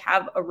run, but they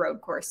have a road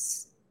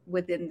course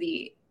within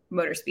the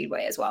Motor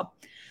Speedway as well.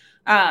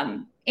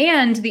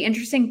 And the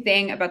interesting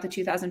thing about the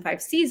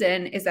 2005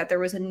 season is that there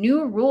was a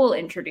new rule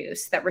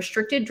introduced that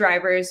restricted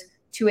drivers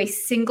to a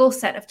single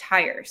set of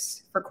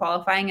tires for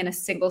qualifying and a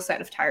single set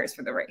of tires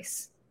for the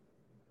race.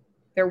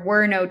 There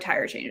were no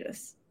tire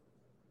changes.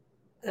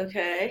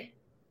 Okay.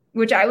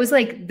 Which I was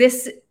like,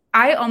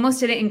 I almost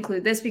didn't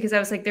include this because I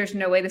was like, there's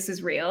no way this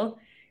is real.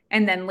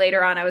 And then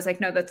later on, I was like,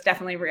 no, that's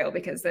definitely real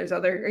because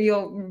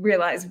you'll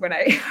realize when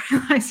I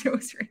realized it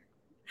was real.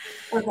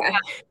 Okay.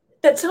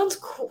 That's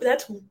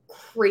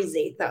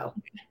crazy though.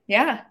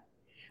 Yeah.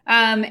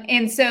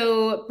 And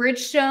so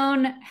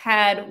Bridgestone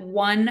had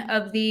one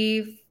of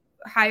the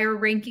higher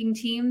ranking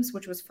teams,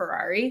 which was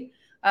Ferrari.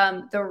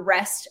 The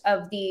rest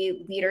of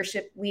the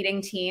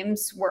leading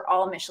teams were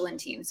all Michelin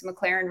teams.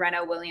 McLaren,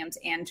 Renault, Williams,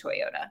 and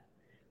Toyota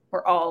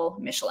were all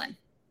Michelin.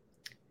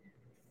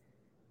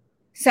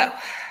 So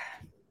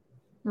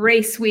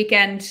race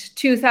weekend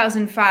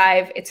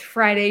 2005, it's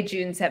Friday,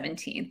 June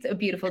 17th, a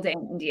beautiful day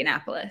in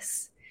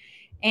Indianapolis.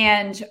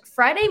 And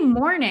Friday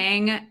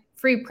morning,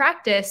 free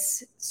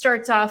practice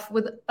starts off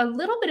with a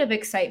little bit of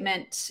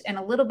excitement and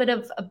a little bit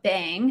of a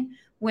bang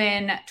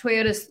when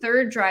Toyota's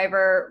third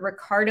driver,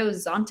 Ricardo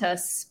Zonta,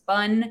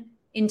 spun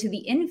into the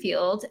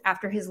infield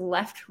after his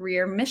left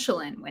rear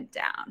Michelin went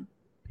down.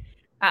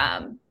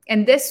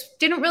 And this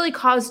didn't really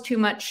cause too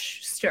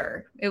much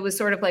stir. It was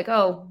sort of like,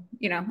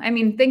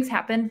 things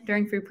happen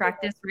during free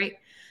practice, right?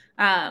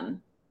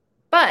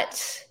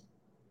 But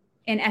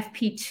in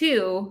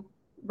FP2,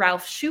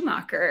 Ralf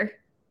Schumacher,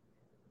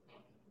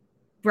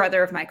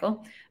 brother of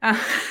Michael,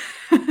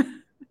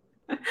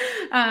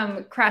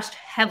 crashed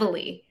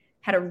heavily,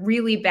 had a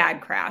really bad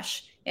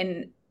crash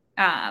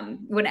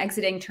when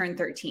exiting turn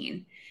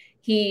 13.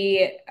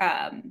 He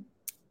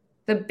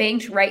the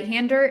banked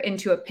right-hander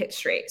into a pit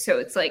straight. So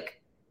it's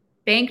like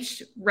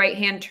banked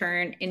right-hand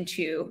turn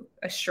into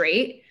a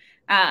straight.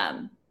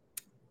 And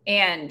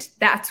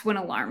that's when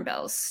alarm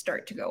bells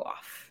start to go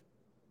off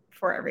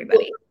for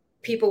everybody.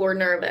 People were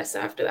nervous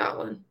after that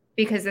one.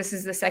 Because this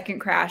is the second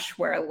crash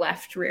where a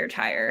left rear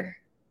tire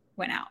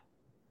went out.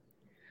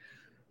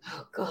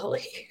 Oh,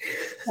 golly.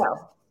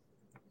 So,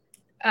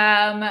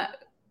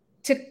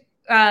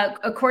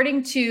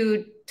 according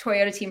to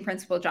Toyota team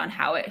principal John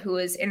Howitt, who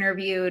was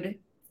interviewed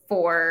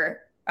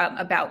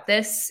about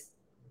this,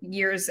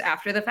 years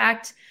after the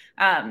fact.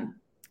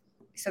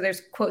 So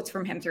there's quotes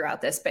from him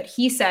throughout this, but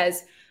he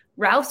says,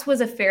 Ralph's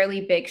was a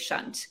fairly big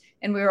shunt,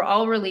 and we were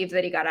all relieved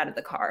that he got out of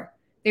the car.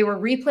 They were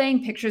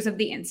replaying pictures of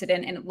the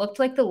incident, and it looked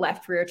like the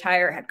left rear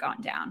tire had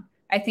gone down.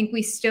 I think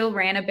we still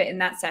ran a bit in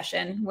that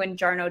session. When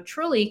Jarno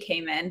Trulli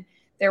came in,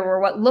 there were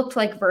what looked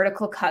like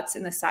vertical cuts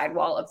in the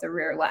sidewall of the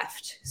rear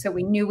left. So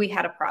we knew we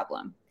had a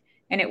problem.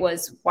 And it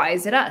was, why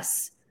is it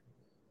us?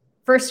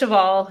 First of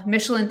all,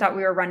 Michelin thought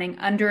we were running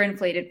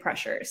underinflated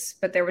pressures,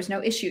 but there was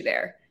no issue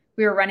there.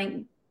 We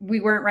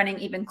weren't running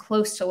even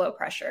close to low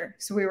pressure.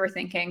 So we were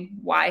thinking,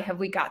 why have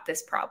we got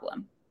this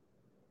problem?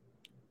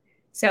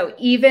 So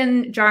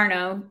even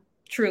Jarno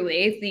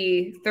Trulli,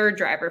 the third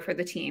driver for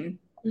the team,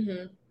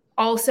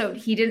 also,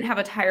 he didn't have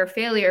a tire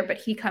failure, but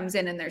he comes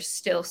in and there's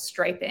still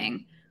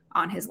striping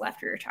on his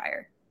left rear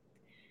tire.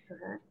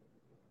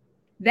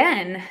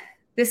 Then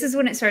this is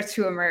when it starts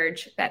to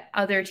emerge that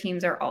other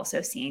teams are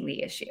also seeing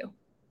the issue.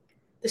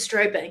 The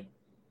striping.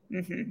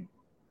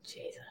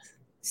 Jesus.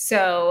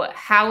 So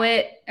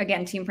Howitt,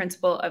 again, team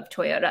principal of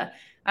Toyota,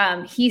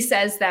 he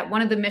says that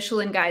one of the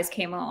Michelin guys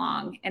came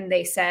along and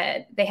they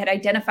said they had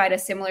identified a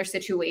similar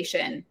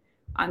situation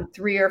on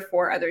 3 or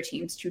 4 other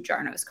teams to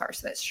Jarno's car.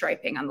 So that's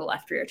striping on the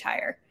left rear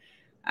tire.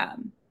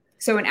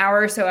 So an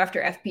hour or so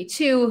after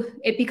FP2,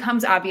 it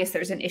becomes obvious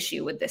there's an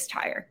issue with this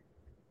tire.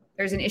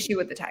 There's an issue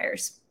with the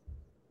tires.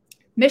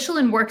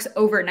 Michelin works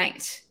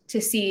overnight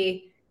to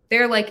see,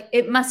 they're like,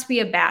 it must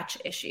be a batch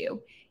issue.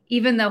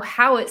 Even though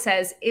Howitt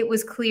says it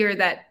was clear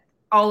that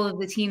all of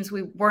the teams,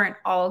 we weren't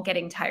all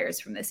getting tires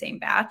from the same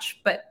batch,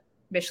 but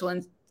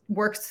Michelin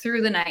works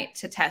through the night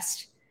to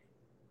test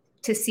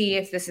to see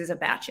if this is a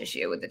batch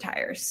issue with the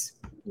tires.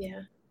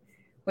 Yeah.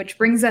 Which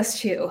brings us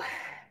to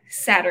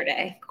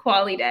Saturday,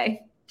 quali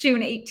day,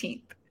 June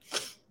 18th.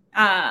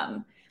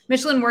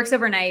 Michelin works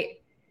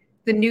overnight.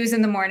 The news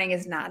in the morning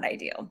is not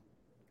ideal.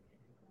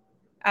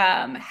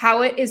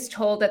 Howitt is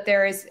told that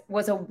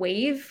was a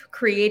wave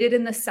created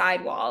in the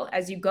sidewall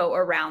as you go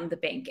around the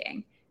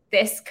banking.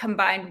 This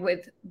combined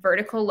with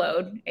vertical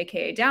load,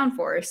 aka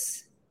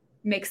downforce,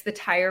 makes the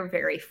tire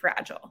very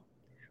fragile,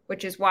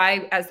 which is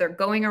why as they're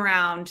going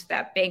around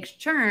that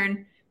banked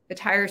turn, the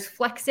tire's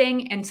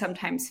flexing and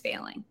sometimes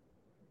failing.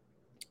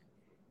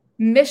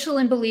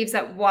 Michelin believes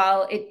that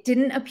while it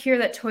didn't appear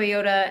that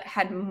Toyota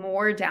had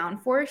more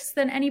downforce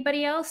than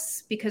anybody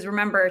else, because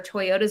remember,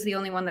 Toyota's the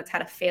only one that's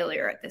had a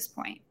failure at this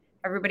point.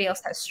 Everybody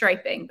else has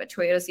striping, but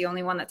Toyota's the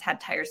only one that's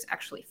had tires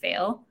actually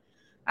fail.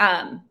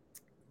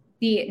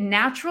 The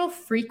natural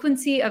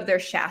frequency of their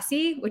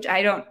chassis, which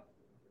I don't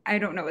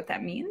know what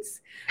that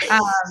means.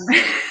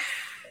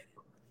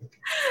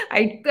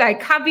 I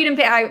copied and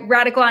pasted.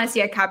 Radical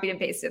honesty, I copied and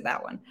pasted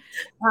that one.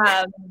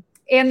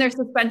 And their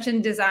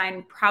suspension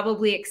design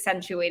probably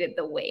accentuated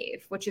the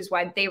wave, which is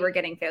why they were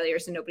getting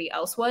failures and nobody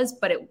else was.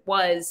 But it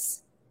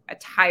was a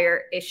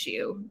tire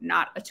issue,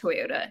 not a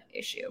Toyota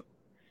issue.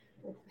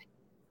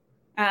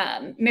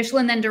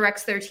 Michelin then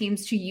directs their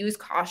teams to use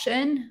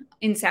caution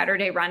in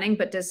Saturday running,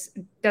 but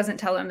doesn't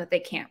tell them that they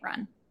can't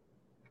run.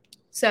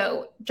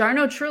 So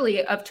Jarno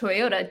Trulli of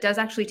Toyota does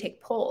actually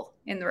take pole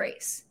in the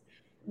race.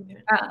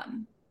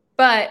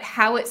 But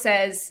Howitt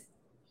says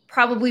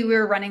probably we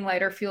were running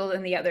lighter fuel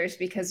than the others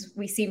because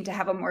we seemed to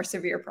have a more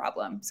severe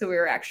problem. So we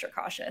were extra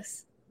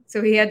cautious.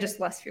 So he had just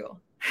less fuel.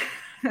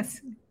 And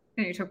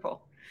he took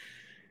pole.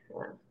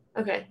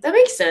 Okay. That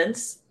makes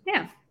sense.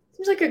 Yeah.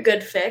 Seems like a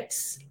good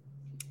fix.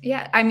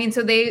 Yeah. I mean,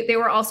 so they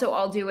were also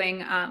all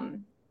doing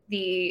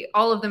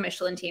all of the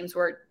Michelin teams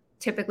were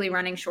typically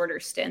running shorter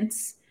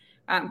stints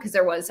because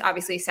there was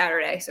obviously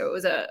Saturday. So it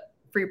was a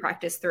free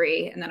practice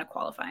 3 and then a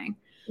qualifying.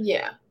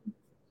 Yeah.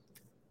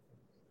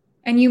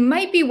 And you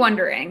might be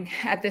wondering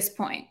at this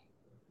point,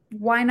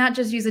 why not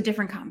just use a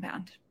different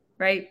compound,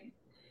 right?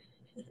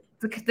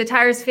 The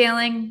tire's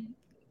failing.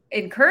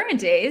 In current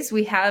days,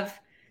 we have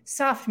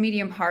soft,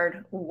 medium,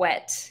 hard,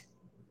 wet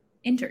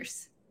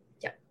inters.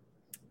 Yeah.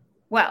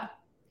 Well,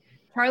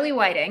 Charlie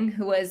Whiting,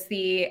 who was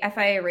the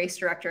FIA race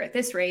director at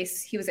this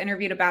race, he was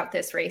interviewed about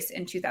this race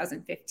in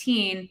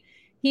 2015.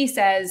 He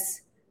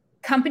says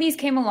companies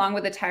came along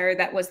with a tire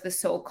that was the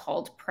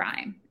so-called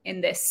prime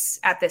at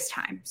this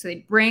time. So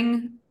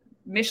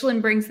Michelin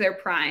brings their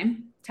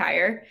prime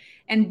tire,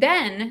 and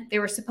then they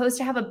were supposed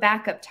to have a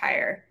backup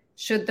tire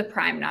should the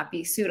prime not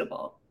be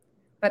suitable.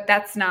 But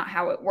that's not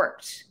how it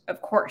worked,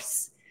 of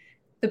course.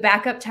 The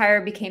backup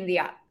tire became the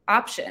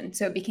option,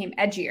 so it became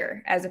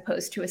edgier as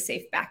opposed to a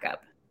safe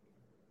backup.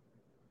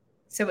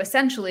 So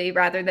essentially,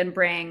 rather than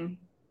bring,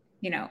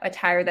 a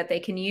tire that they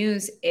can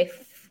use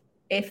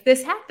if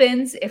this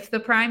happens, if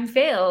the prime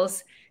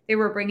fails, they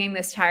were bringing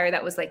this tire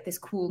that was like this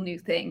cool new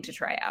thing to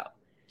try out.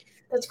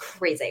 That's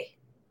crazy.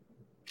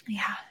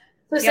 Yeah.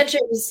 So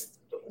essentially it was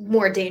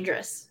more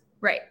dangerous.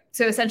 Right.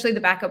 So essentially the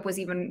backup was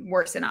even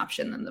worse an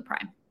option than the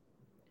prime.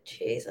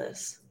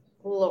 Jesus.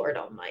 Lord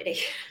almighty.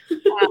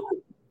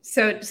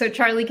 So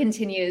Charlie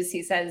continues.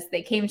 He says,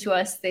 they came to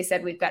us. They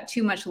said, we've got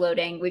too much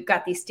loading. We've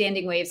got these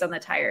standing waves on the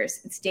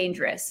tires. It's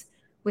dangerous.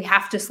 We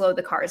have to slow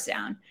the cars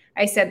down.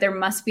 I said, there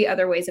must be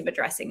other ways of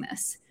addressing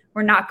this.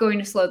 We're not going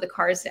to slow the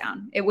cars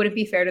down. It wouldn't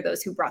be fair to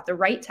those who brought the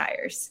right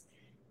tires.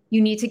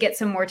 You need to get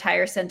some more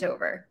tires sent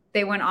over.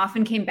 They went off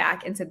and came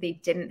back and said they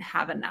didn't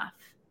have enough.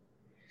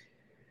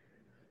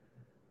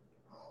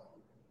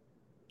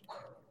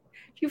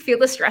 Do you feel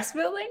the stress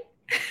building?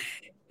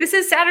 This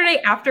is Saturday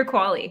after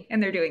quali,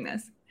 and they're doing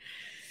this.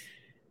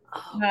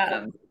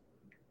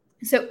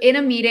 So in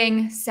a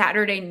meeting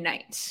Saturday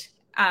night,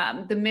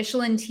 the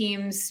Michelin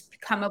teams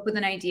come up with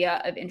an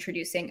idea of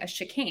introducing a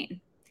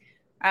chicane.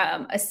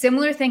 A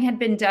similar thing had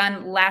been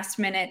done last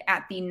minute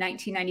at the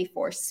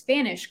 1994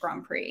 Spanish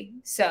Grand Prix.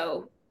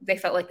 So they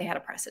felt like they had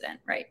a precedent,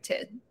 right,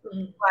 to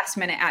last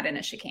minute add in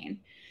a chicane.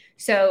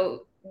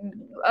 So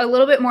a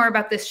little bit more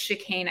about this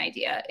chicane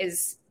idea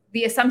is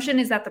the assumption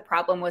is that the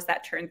problem was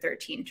that turn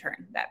 13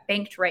 turn, that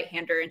banked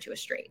right-hander into a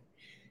straight.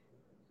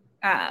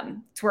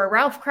 It's where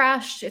Ralph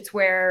crashed. It's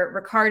where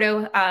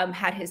Ricardo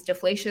had his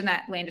deflation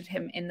that landed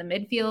him in the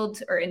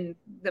midfield or in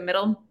the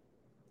middle.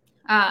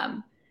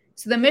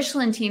 So the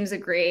Michelin teams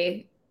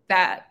agree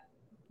that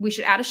we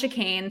should add a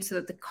chicane so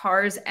that the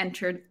cars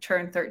entered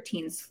turn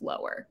 13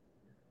 slower.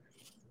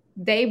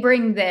 They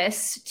bring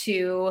this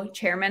to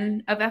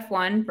chairman of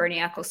F1, Bernie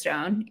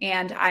Ecclestone,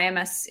 and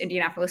IMS,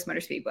 Indianapolis Motor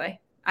Speedway,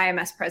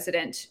 IMS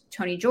president,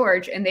 Tony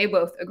George, and they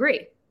both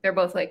agree. They're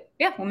both like,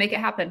 yeah, we'll make it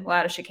happen. We'll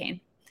add a chicane.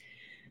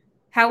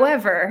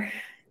 However,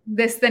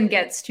 this then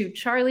gets to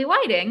Charlie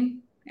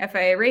Whiting,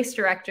 FIA race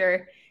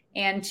director,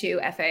 and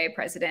to FIA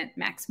president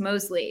Max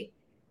Mosley,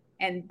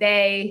 and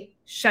they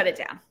shut it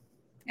down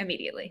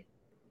immediately.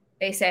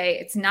 They say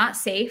it's not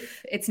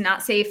safe. It's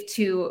not safe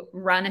to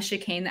run a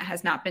chicane that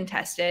has not been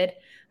tested.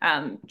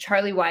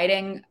 Charlie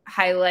Whiting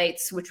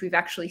highlights, which we've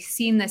actually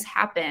seen this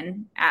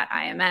happen at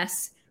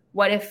IMS.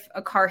 What if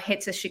a car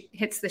hits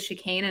the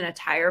chicane and a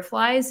tire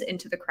flies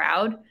into the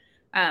crowd?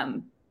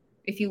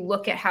 If you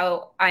look at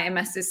how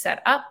IMS is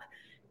set up,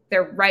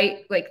 they're right,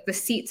 like the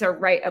seats are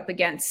right up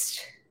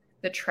against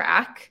the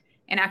track.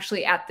 And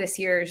actually at this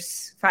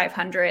year's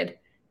 500,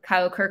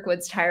 Kyle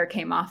Kirkwood's tire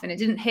came off and it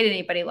didn't hit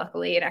anybody,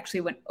 luckily. It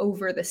actually went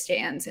over the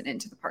stands and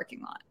into the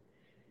parking lot.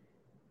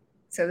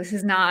 So this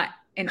is not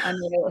an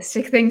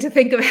unrealistic thing to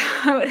think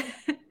about.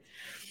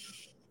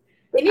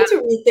 They need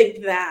to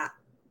rethink that.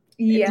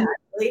 Yeah.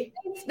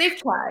 They've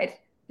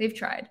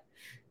tried.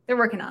 They're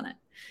working on it.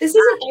 This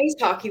isn't ice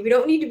hockey. We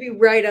don't need to be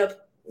right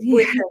up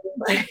with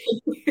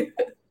everybody.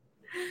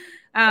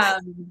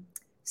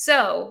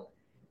 So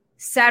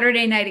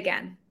Saturday night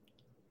again,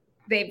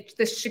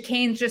 the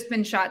chicane's just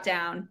been shot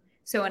down.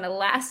 So in a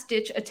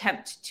last-ditch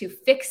attempt to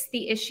fix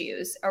the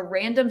issues, a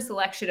random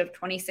selection of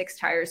 26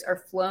 tires are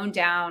flown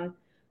down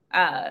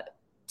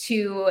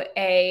to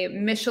a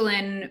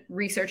Michelin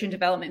research and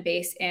development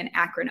base in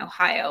Akron,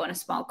 Ohio, in a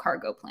small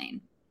cargo plane.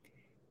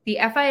 The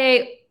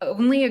FIA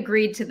only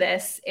agreed to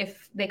this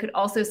if they could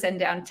also send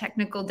down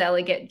technical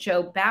delegate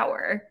Joe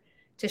Bauer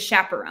to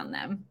chaperone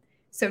them.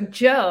 So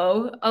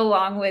Joe,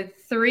 along with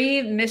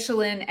 3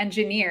 Michelin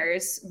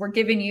engineers, were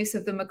given use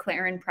of the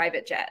McLaren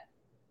private jet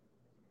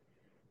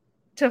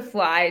to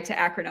fly to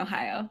Akron,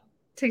 Ohio,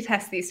 to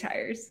test these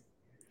tires.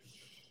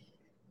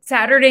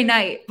 Saturday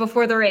night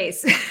before the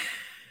race.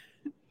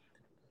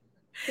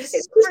 This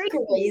is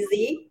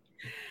crazy.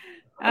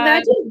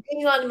 Imagine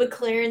being on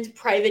McLaren's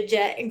private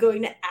jet and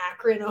going to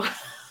Akron,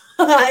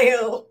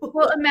 Ohio.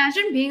 Well,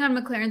 imagine being on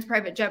McLaren's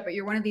private jet, but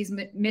you're one of these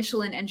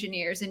Michelin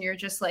engineers and you're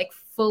just like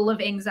full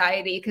of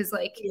anxiety because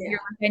you're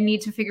like, I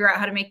need to figure out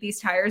how to make these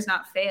tires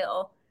not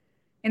fail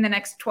in the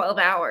next 12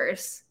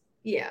 hours.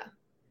 Yeah.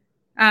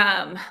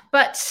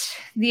 But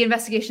the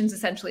investigation is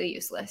essentially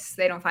useless.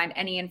 They don't find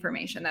any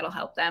information that'll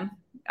help them.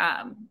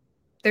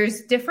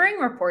 There's differing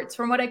reports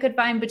from what I could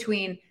find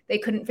between they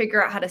couldn't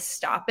figure out how to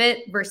stop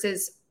it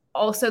versus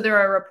also there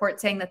are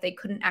reports saying that they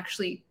couldn't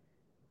actually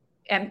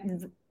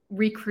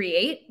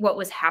recreate what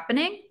was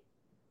happening,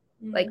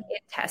 like in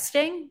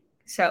testing.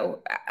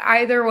 So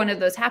either one of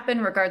those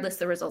happened, regardless,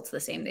 the result's the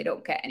same. They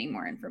don't get any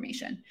more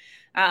information.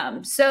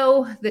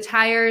 So the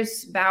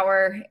tires,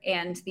 Bauer,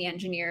 and the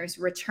engineers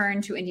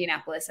return to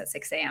Indianapolis at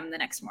 6 a.m. the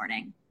next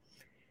morning,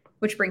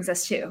 which brings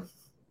us to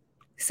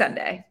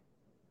Sunday,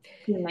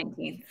 June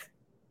 19th,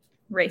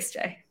 race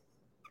day.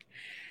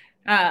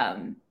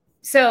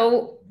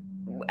 So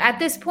at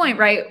this point,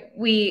 right,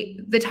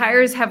 the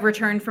tires have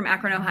returned from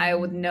Akron, Ohio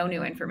with no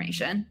new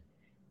information.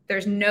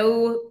 There's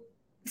no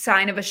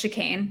sign of a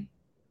chicane.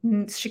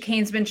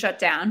 Chicane's been shut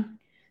down.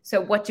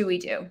 So what do we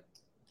do?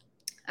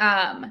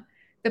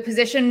 The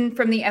position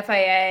from the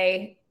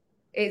FIA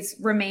is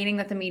remaining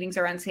that the meetings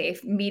are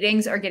unsafe.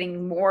 Meetings are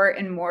getting more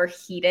and more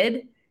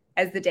heated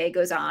as the day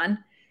goes on.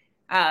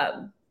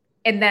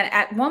 And then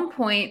at one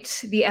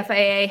point, the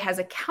FIA has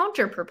a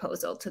counter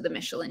proposal to the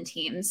Michelin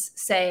teams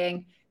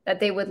saying that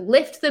they would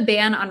lift the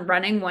ban on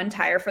running one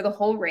tire for the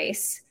whole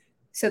race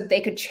so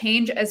they could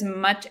change as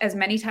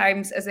many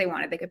times as they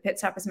wanted. They could pit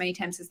stop as many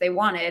times as they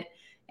wanted.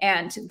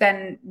 And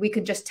then we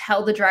could just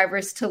tell the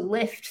drivers to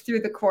lift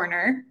through the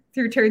corner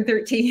through turn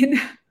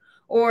 13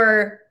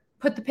 or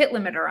put the pit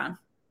limiter on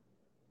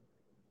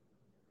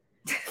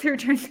through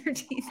turn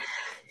 13.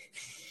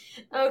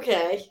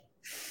 Okay.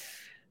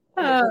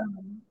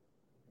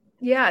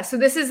 Yeah, so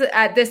this is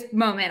at this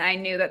moment I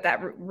knew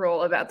that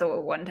rule about the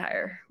one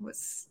tire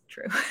was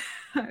true.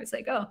 I was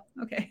like, oh,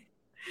 okay.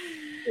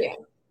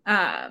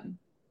 Yeah.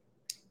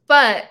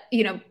 But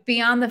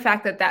beyond the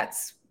fact that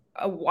that's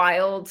a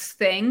wild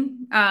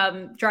thing,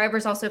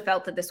 drivers also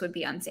felt that this would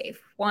be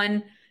unsafe.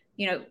 One,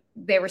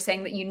 they were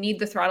saying that you need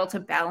the throttle to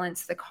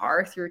balance the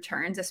car through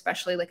turns,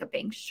 especially like a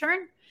banked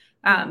turn.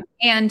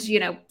 And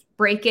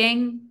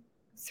braking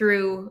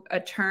through a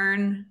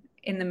turn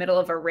in the middle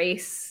of a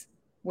race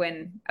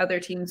when other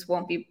teams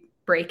won't be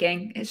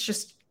braking, it's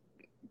just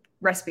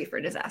recipe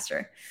for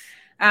disaster.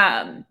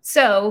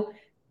 So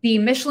the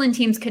Michelin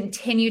teams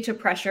continue to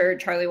pressure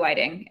Charlie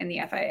Whiting and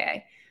the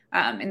FIA.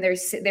 And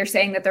they're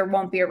saying that there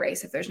won't be a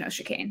race if there's no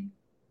chicane.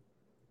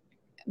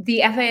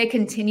 The FIA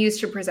continues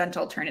to present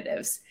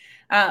alternatives.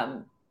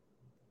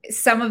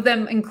 Some of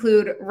them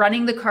include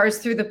running the cars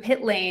through the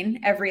pit lane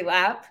every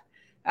lap,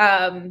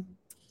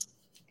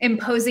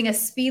 imposing a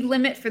speed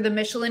limit for the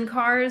Michelin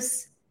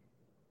cars,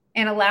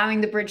 and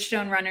allowing the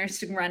Bridgestone runners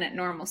to run at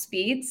normal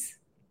speeds.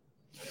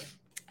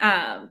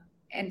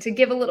 And to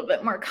give a little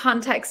bit more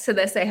context to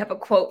this, I have a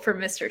quote from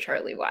Mr.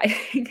 Charlie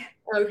Whiting.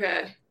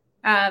 Okay.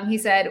 He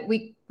said,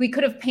 we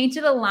could have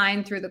painted a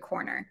line through the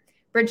corner.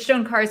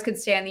 Bridgestone cars could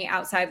stay on the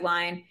outside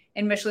line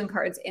and Michelin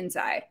cars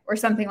inside, or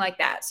something like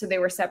that, so they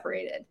were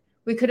separated.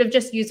 We could have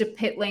just used a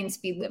pit lane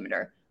speed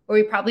limiter, or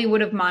we probably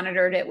would have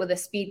monitored it with a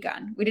speed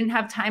gun. We didn't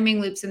have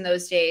timing loops in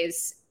those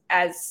days,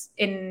 as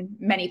in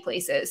many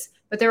places,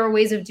 but there were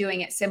ways of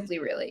doing it simply,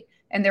 really.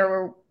 And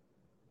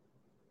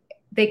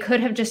they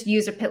could have just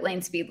used a pit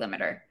lane speed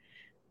limiter.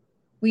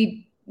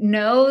 We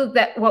know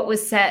that what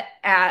was set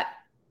at,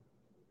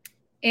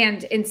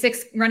 and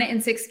run it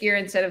in sixth gear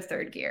instead of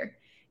third gear.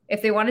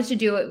 If they wanted to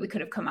do it, we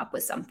could have come up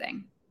with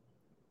something.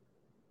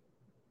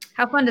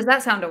 How fun does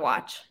that sound to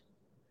watch?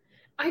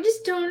 I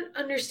just don't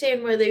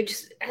understand why they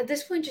just, at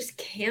this point, just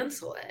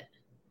cancel it.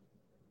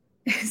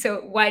 So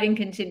Whiting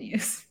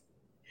continues.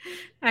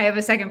 I have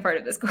a second part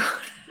of this quote.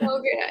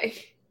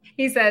 Okay.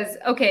 He says,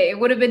 okay, it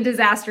would have been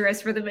disastrous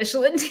for the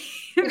Michelin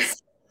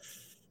teams.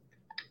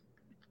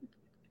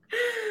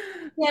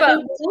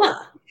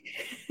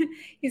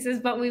 He says,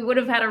 but we would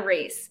have had a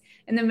race,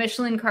 and the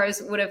Michelin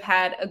cars would have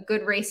had a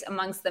good race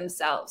amongst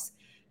themselves,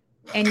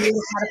 and you would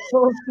have had a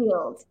full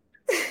field.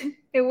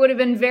 It would have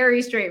been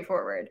very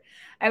straightforward.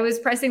 I was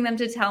pressing them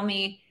to tell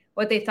me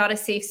what they thought a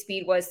safe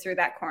speed was through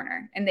that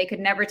corner, and they could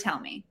never tell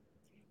me.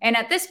 And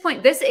at this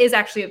point, this is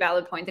actually a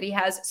valid point that he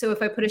has. So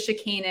if I put a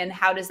chicane in,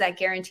 how does that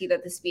guarantee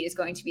that the speed is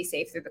going to be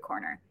safe through the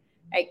corner?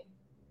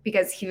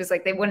 Because he was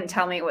like, they wouldn't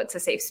tell me what's a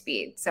safe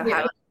speed. So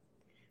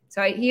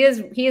he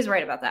is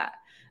right about that.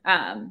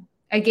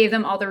 I gave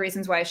them all the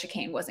reasons why a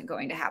chicane wasn't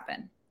going to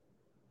happen.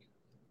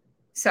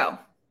 So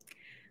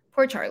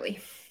poor Charlie.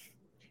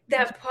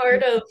 That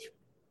part of,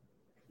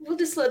 we'll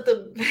just let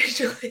them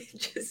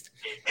just,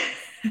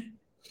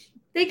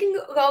 they can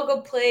all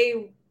go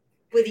play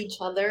with each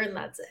other, and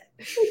that's it.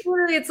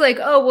 It's like,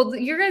 oh, well,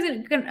 you guys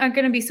are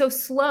going to be so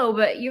slow,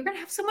 but you're going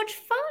to have so much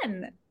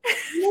fun.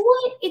 You know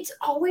what? It's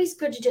always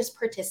good to just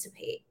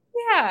participate.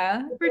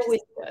 Yeah. It's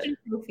always good.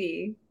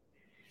 Goofy.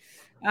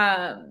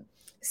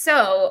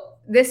 So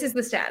this is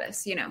the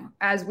status,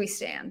 as we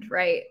stand,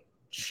 right?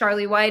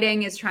 Charlie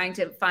Whiting is trying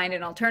to find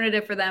an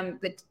alternative for them.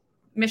 The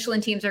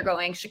Michelin teams are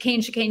going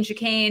chicane, chicane,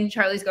 chicane.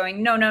 Charlie's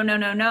going, no,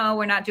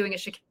 we're not doing a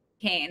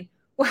chicane.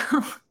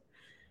 Well,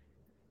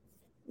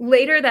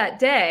 later that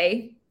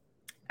day,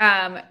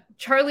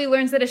 Charlie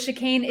learns that a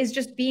chicane is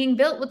just being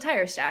built with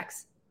tire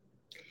stacks.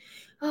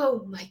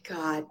 Oh my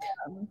God.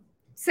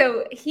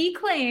 So he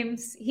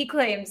claims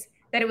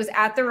that it was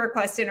at the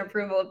request and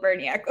approval of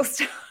Bernie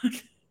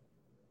Ecclestone.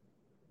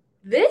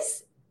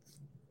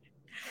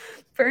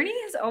 Bernie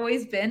has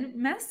always been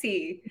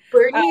messy.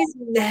 Bernie's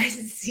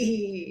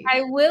messy.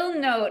 I will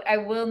note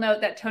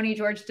that Tony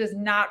George does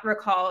not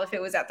recall if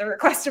it was at the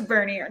request of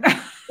Bernie or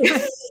not.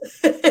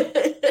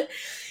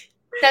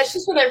 That's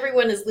just what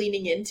everyone is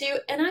leaning into,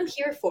 and I'm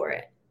here for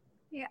it.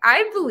 Yeah,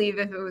 I believe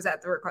if it was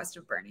at the request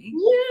of Bernie.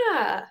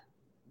 Yeah.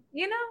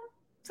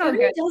 It's all Bernie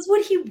good. does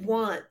what he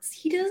wants.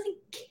 He doesn't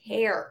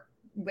care.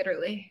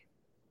 Literally.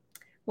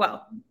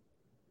 Well,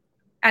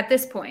 at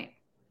this point,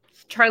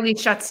 Charlie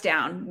shuts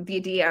down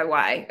the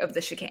DIY of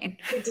the chicane.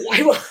 The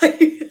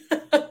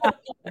DIY.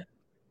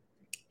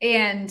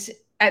 And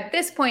at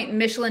this point,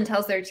 Michelin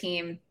tells their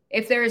team,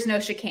 if there is no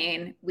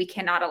chicane, we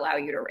cannot allow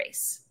you to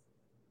race.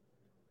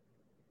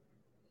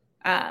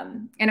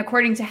 And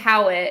according to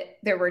Howitt,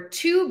 there were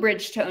two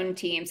Bridgestone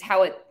teams.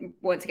 Howitt,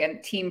 once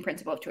again, team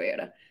principal of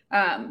Toyota.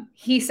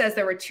 He says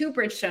there were two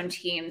Bridgestone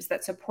teams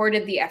that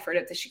supported the effort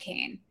of the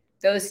chicane.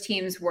 Those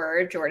teams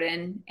were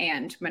Jordan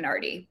and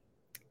Minardi.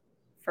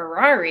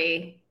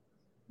 Ferrari,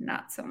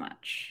 not so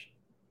much.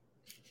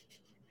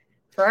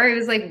 Ferrari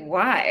was like,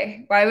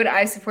 why? Why would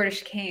I support a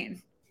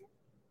chicane?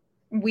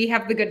 We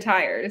have the good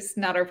tires,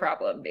 not our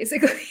problem,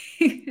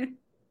 basically.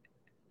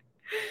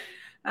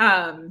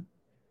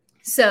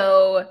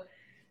 So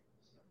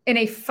in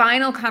a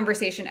final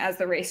conversation as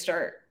the race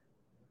start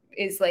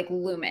is like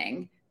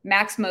looming,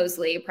 Max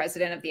Mosley,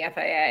 president of the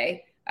FIA,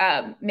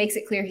 makes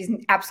it clear he's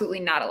absolutely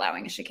not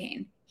allowing a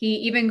chicane. He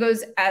even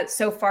goes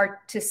so far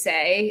to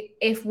say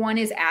if one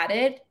is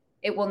added,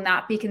 it will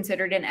not be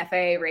considered an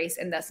FIA race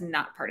and thus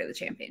not part of the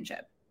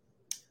championship.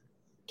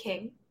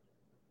 King.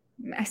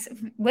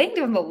 Laying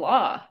down the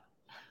law.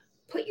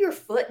 Put your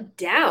foot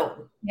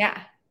down.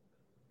 Yeah.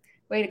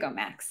 Way to go,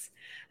 Max.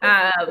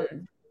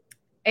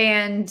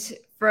 And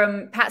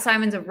from Pat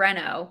Simons of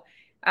Renault,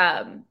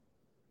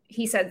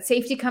 he said,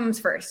 safety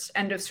comes first,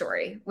 end of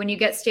story. When you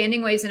get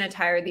standing waves in a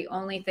tire, the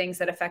only things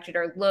that affected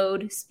are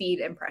load, speed,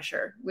 and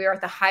pressure. We are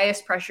at the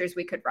highest pressures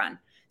we could run.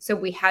 So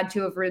we had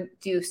to have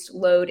reduced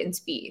load and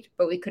speed,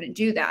 but we couldn't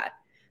do that.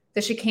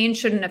 The chicane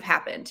shouldn't have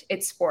happened.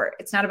 It's sport.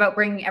 It's not about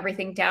bringing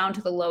everything down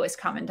to the lowest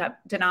common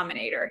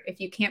denominator. If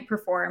you can't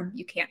perform,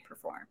 you can't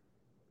perform.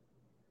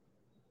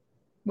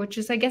 Which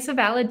is, I guess, a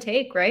valid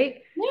take,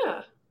 right?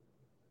 Yeah.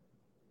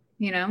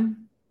 You know,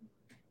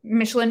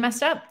 Michelin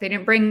messed up. They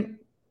didn't bring...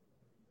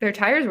 Their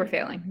tires were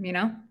failing, you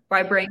know?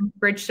 Why bring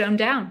Bridgestone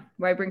down?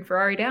 Why bring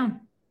Ferrari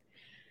down?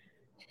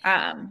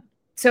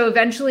 So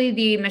eventually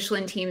the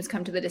Michelin teams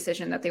come to the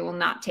decision that they will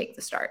not take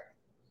the start.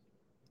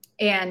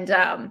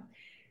 And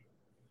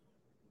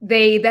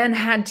they then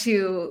had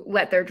to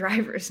let their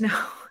drivers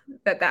know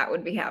that that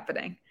would be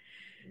happening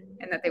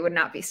and that they would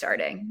not be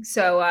starting.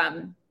 So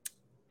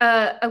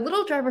a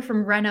little driver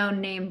from Renault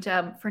named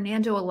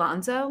Fernando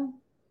Alonso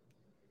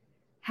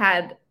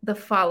had the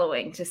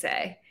following to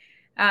say.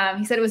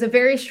 He said it was a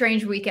very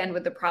strange weekend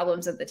with the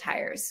problems of the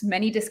tires.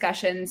 Many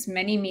discussions,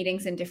 many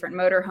meetings in different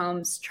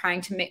motorhomes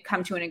trying to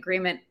come to an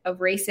agreement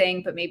of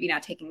racing, but maybe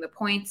not taking the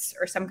points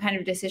or some kind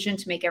of decision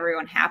to make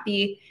everyone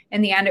happy.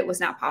 In the end, it was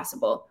not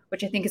possible,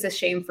 which I think is a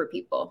shame for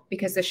people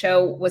because the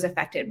show was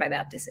affected by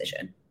that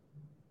decision.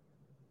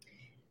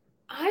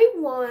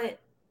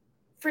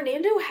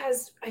 Fernando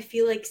has, I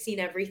feel like, seen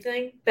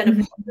everything.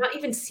 Not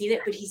even seen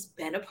it, but he's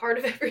been a part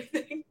of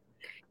everything.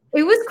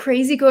 It was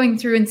crazy going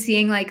through and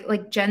seeing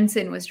like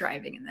Jensen was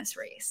driving in this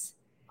race.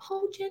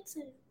 Oh,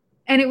 Jensen.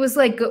 And it was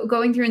like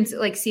going through and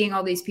like seeing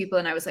all these people.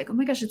 And I was like, oh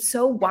my gosh, it's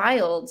so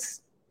wild.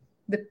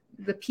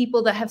 The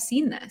people that have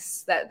seen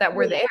this, that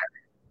were there.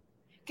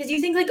 Because you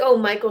think like, oh,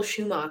 Michael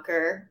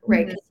Schumacher,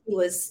 right?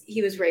 Mm-hmm.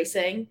 He was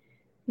racing.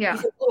 Yeah.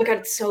 Think, oh my God,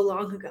 it's so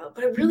long ago.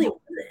 But it really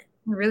wasn't. It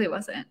really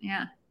wasn't.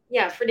 Yeah.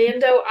 Yeah.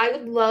 Fernando, I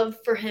would love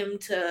for him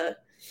to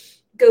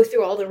go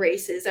through all the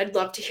races. I'd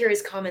love to hear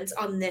his comments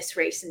on this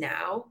race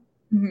now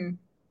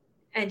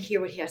and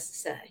hear what he has to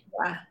say.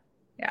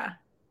 Yeah.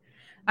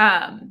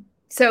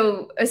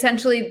 So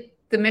essentially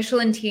the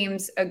Michelin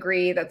teams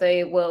agree that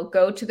they will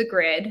go to the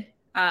grid,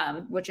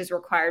 which is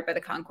required by the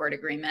Concord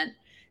Agreement.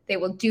 They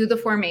will do the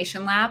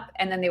formation lap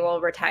and then they will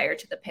retire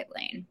to the pit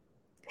lane.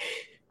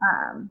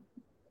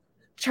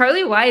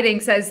 Charlie Whiting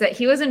says that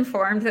he was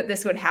informed that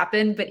this would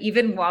happen, but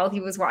even while he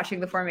was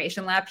watching the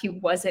formation lap, he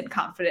wasn't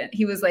confident.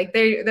 He was like,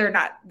 they're going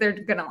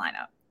to line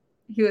up.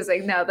 He was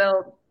like, no,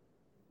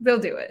 they'll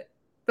do it.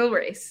 They'll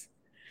race.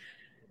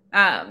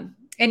 And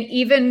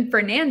even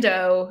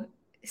Fernando,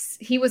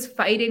 he was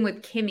fighting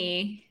with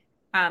Kimi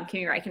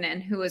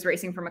Räikkönen, who was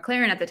racing for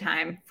McLaren at the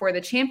time, for the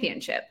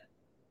championship.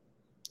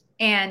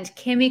 And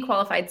Kimi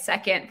qualified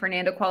second,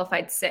 Fernando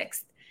qualified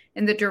sixth.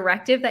 And the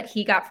directive that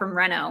he got from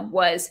Renault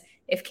was,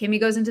 if Kimi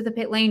goes into the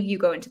pit lane, you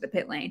go into the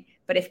pit lane.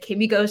 But if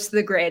Kimi goes to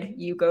the grid,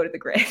 you go to the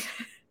grid.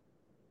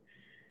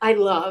 I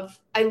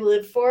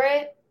live for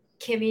it.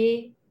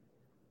 Kimi,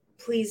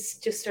 please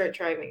just start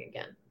driving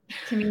again.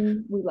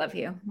 Kimi, we love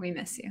you. We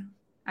miss you.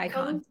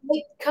 Icon.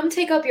 Come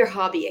take up your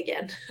hobby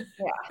again.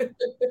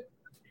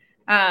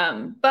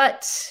 Yeah.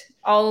 But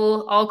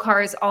all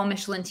cars, all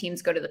Michelin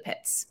teams go to the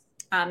pits.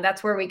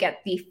 That's where we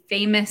get the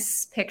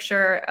famous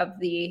picture of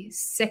the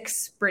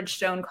 6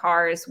 Bridgestone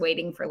cars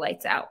waiting for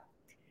lights out.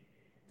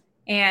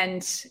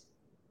 And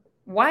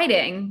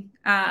Whiting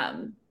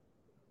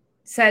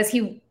says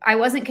I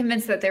wasn't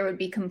convinced that there would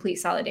be complete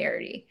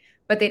solidarity,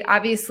 but they'd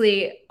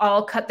obviously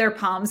all cut their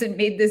palms and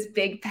made this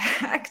big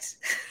pact,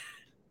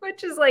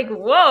 which is like,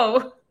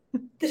 whoa.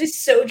 That is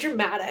so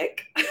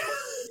dramatic.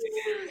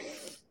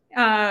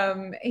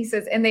 He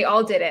says, and they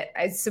all did it.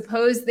 I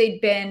suppose they'd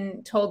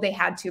been told they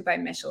had to by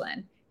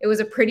Michelin. It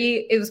was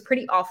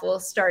pretty awful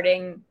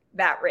starting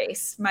that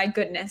race. My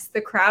goodness,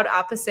 the crowd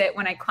opposite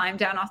when I climbed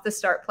down off the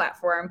start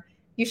platform,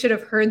 you should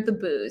have heard the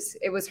boos.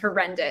 It was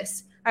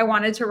horrendous. I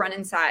wanted to run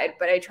inside,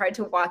 but I tried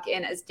to walk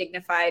in as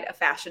dignified a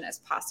fashion as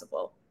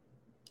possible.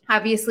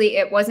 Obviously,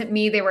 it wasn't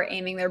me they were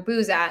aiming their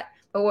boos at,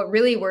 but what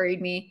really worried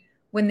me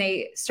when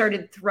they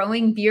started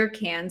throwing beer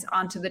cans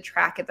onto the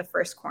track at the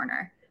first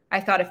corner.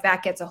 I thought if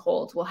that gets a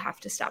hold, we'll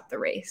have to stop the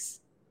race.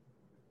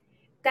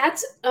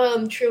 That's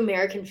true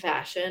American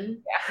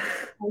fashion.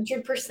 Yeah.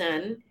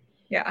 100%.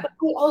 Yeah. But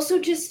also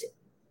just,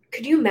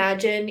 could you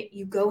imagine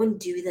you go and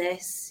do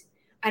this?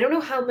 I don't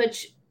know how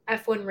much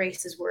F1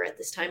 races were at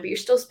this time, but you're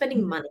still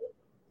spending money.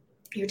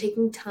 You're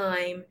taking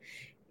time.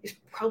 There's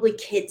probably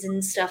kids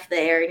and stuff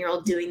there, and you're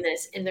all doing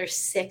this, and there's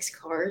 6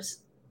 cars.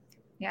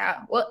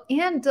 Yeah. Well,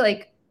 and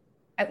like,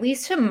 at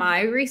least to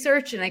my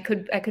research, and I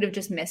could have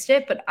just missed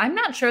it, but I'm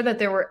not sure that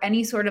there were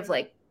any sort of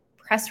like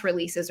press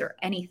releases or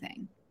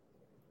anything.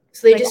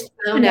 So they just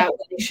found out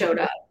when they showed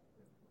up.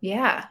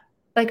 Yeah.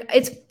 Like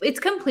it's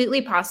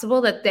completely possible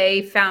that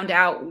they found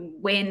out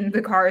when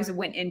the cars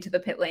went into the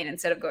pit lane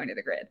instead of going to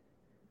the grid.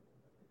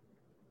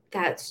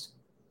 That's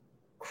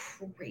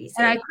crazy.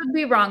 And I could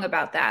be wrong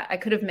about that. I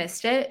could have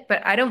missed it,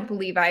 but I don't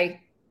believe I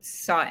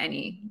saw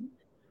any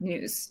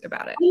news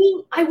about it. I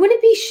mean, I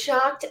wouldn't be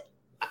shocked.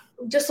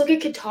 Just look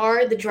at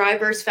Qatar. The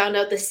drivers found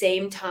out the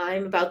same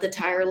time about the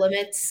tire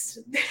limits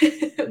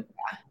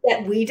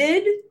that we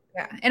did.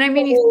 Yeah. And I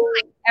mean, you feel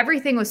like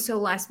everything was so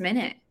last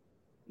minute.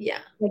 Yeah.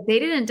 Like they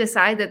didn't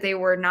decide that they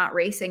were not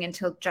racing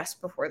until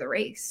just before the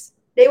race.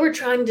 They were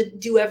trying to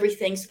do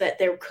everything so that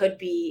there could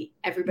be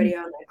everybody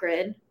on that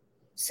grid.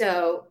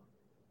 So,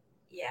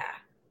 yeah.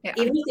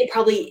 Even if they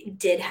probably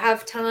did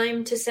have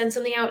time to send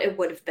something out, it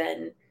would have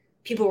been,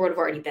 people would have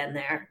already been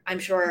there. I'm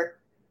sure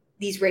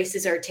these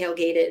races are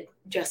tailgated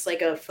just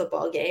like a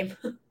football game.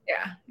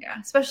 Yeah.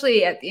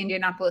 Especially at the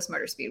Indianapolis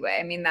Motor Speedway.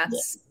 I mean,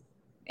 that's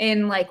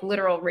in like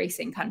literal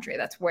racing country.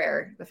 That's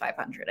where the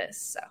 500 is.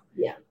 So,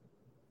 yeah.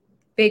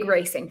 Big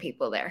racing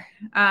people there.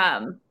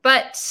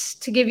 But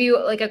to give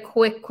you like a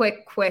quick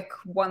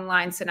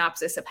one-line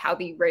synopsis of how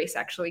the race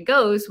actually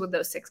goes with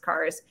those 6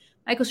 cars,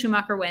 Michael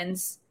Schumacher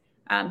wins.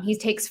 He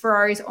takes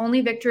Ferrari's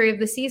only victory of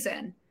the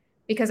season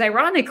because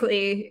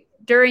ironically,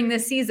 during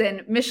this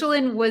season,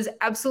 Michelin was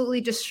absolutely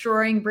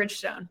destroying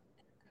Bridgestone.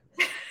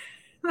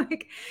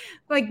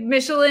 like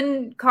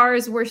Michelin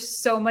cars were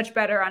so much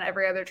better on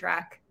every other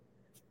track.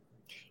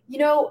 You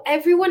know,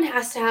 everyone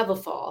has to have a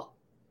fall.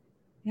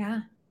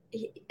 Yeah.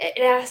 It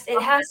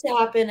has to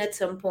happen at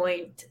some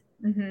point.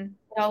 Mm-hmm. It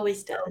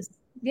always does.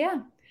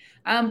 Yeah.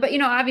 But, you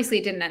know, obviously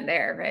it didn't end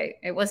there, right?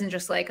 It wasn't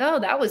just like, oh,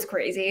 that was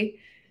crazy.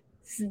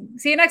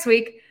 See you next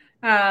week.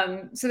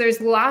 So there's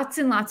lots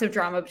and lots of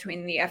drama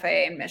between the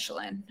FIA and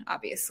Michelin,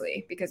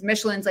 obviously, because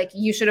Michelin's like,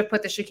 you should have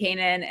put the chicane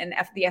in, and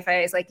the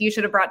FIA is like, you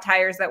should have brought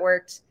tires that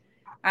worked.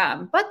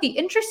 But the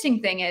interesting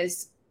thing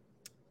is,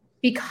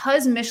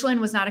 because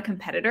Michelin was not a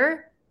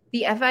competitor,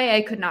 the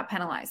FIA could not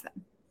penalize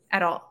them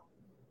at all.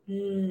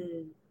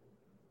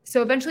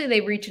 So eventually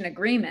they reach an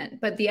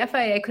agreement, but the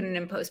FIA couldn't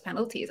impose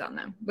penalties on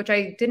them, which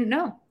I didn't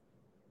know.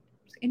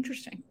 It's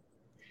interesting.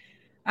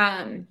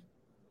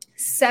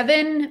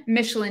 7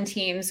 Michelin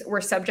teams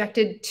were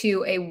subjected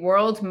to a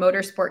World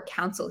Motorsport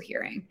Council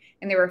hearing,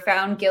 and they were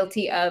found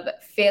guilty of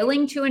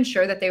failing to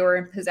ensure that they were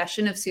in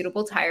possession of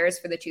suitable tires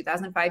for the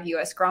 2005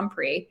 US Grand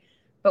Prix,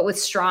 but with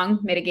strong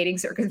mitigating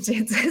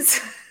circumstances.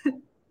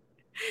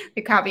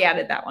 They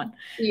caveated that one.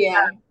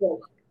 Yeah.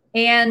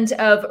 And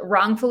of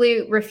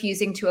wrongfully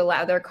refusing to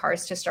allow their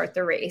cars to start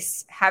the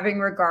race, having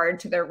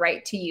regard to their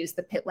right to use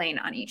the pit lane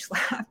on each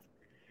lap.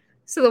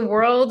 So the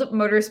World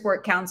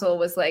Motorsport Council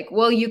was like,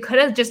 well, you could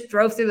have just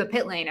drove through the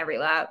pit lane every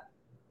lap.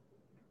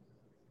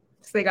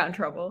 So they got in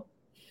trouble.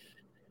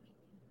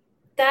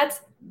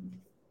 That's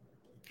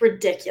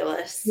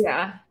ridiculous.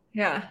 Yeah.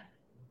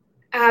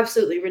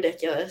 Absolutely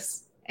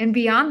ridiculous. And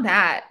beyond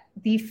that,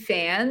 the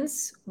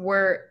fans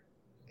were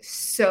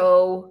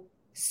so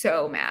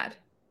mad.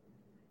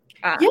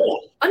 Yeah,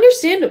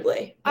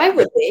 understandably. I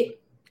would be.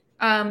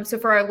 So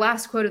for our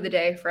last quote of the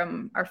day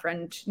from our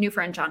new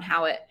friend, John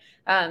Howitt,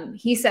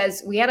 he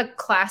says, we had a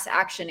class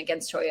action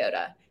against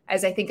Toyota,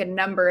 as I think a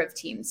number of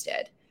teams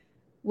did.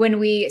 When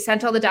we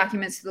sent all the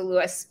documents to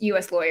the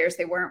US lawyers,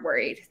 they weren't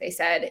worried. They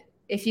said,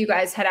 if you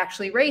guys had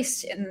actually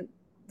raced in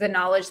the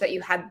knowledge that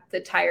you had the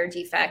tire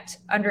defect,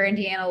 under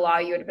Indiana law,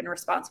 you would have been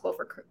responsible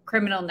for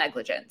criminal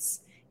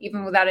negligence.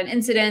 Even without an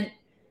incident,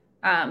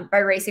 by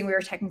racing, we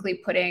were technically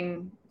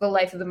putting the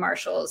life of the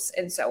marshals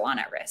and so on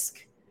at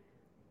risk.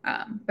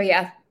 But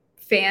yeah,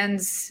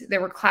 fans,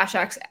 there were class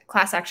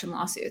action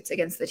lawsuits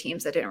against the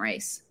teams that didn't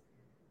race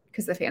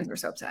because the fans were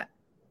so upset.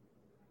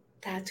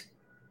 Because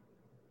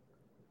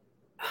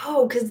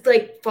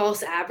like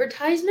false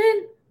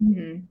advertisement?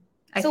 Mm-hmm.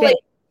 I think,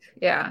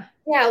 yeah,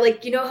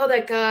 like, you know how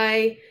that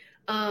guy,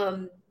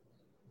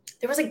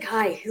 there was a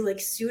guy who like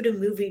sued a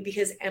movie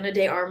because Ana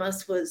de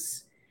Armas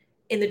was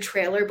in the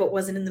trailer but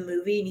wasn't in the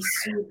movie, and he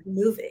sued the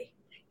movie.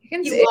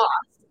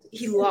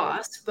 He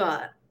lost,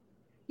 but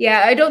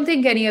yeah, I don't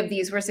think any of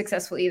these were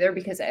successful either,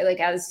 because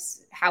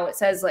as how it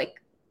says,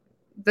 like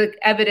the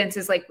evidence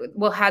is like,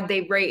 well, had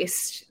they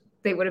raced,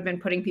 they would have been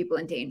putting people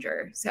in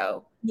danger.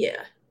 So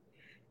yeah,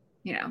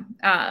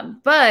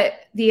 but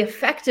the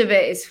effect of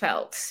it is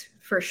felt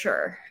for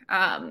sure.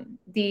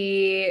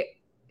 The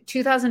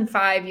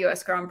 2005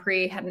 US Grand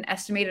Prix had an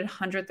estimated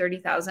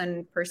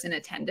 130,000 person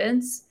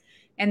attendance.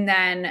 And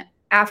then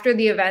after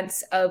the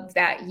events of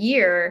that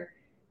year,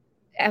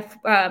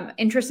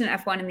 interest in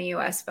F1 in the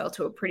US fell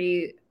to a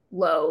pretty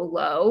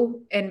low.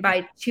 And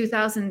by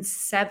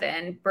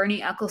 2007,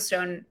 Bernie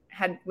Ecclestone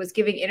was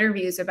giving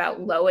interviews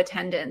about low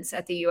attendance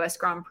at the US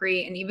Grand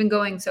Prix, and even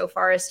going so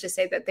far as to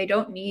say that they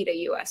don't need a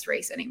US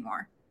race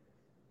anymore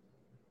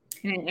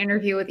in an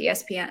interview with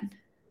ESPN.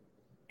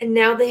 And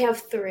now they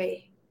have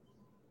 3.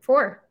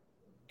 4.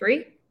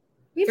 3?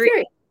 We have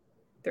 3.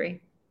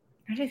 3.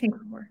 How did I think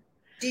 4?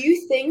 Do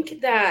you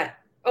think that,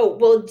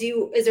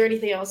 is there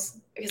anything else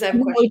Because I have a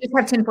No, question. we just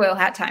have tinfoil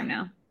hat time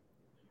now.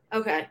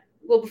 Okay.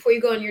 Well, before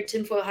you go on your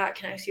tinfoil hat,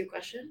 can I ask you a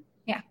question?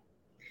 Yeah.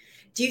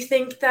 Do you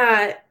think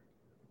that,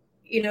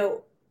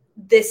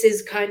 this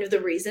is kind of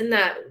the reason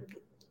that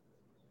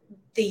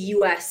the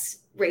U.S.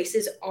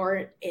 races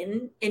aren't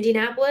in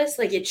Indianapolis?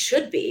 Like it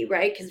should be,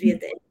 right? Because we have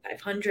the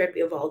 500,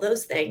 we have all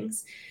those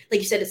things. Like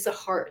you said, it's the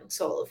heart and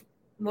soul of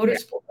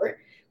motorsport. Yeah.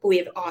 But we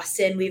have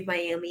Austin, we have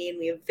Miami, and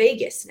we have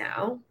Vegas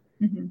now.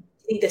 Mm-hmm.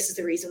 I think this is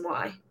the reason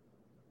why.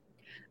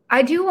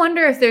 I do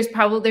wonder if there's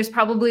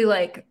probably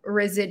like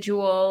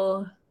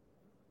residual,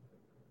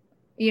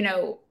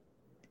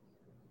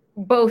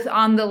 both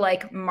on the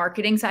like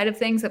marketing side of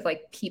things of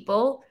like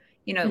people,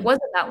 it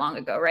wasn't that long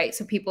ago, right?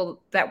 So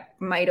people that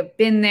might have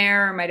been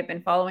there or might have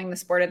been following the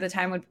sport at the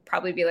time would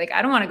probably be like,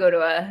 I don't want to go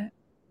to a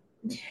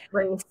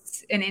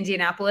race in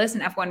Indianapolis,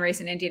 an F1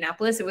 race in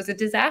Indianapolis. It was a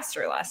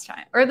disaster last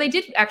time. Or they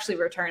did actually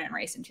return and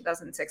race in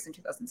 2006 and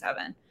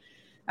 2007.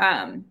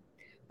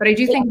 But I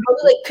do think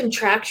probably like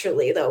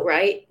contractually though,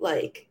 right?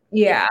 Like,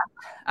 yeah.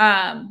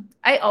 I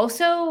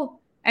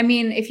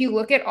mean, if you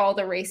look at all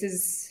the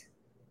races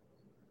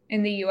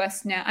in the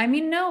US now, I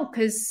mean, no,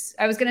 because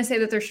I was going to say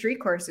that they're street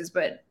courses,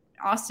 but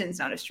Austin's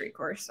not a street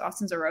course.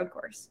 Austin's a road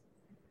course.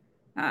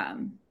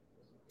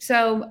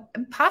 So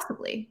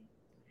possibly.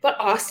 But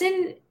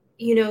Austin,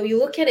 you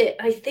look at it,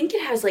 I think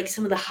it has like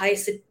some of the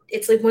highest,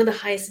 it's like one of the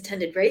highest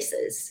attended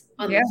races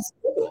on the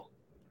schedule.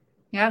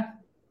 Yeah.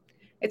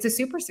 It's a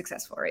super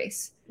successful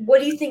race. What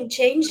do you think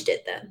changed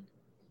it then?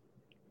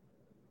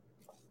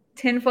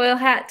 Tinfoil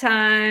hat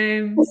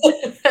time.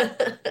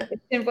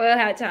 Tinfoil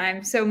hat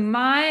time. So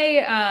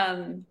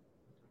my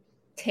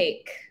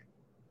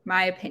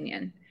my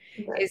opinion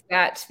is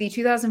that the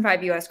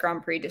 2005 US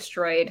Grand Prix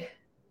destroyed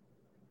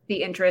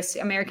the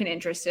American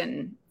interest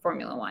in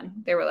Formula One.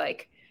 They were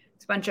like,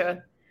 it's a bunch of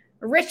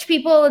rich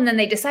people, and then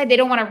they decide they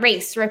don't want to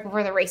race right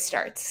before the race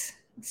starts.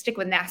 Let's stick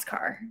with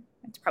NASCAR.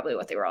 That's probably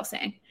what they were all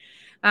saying.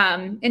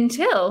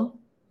 Until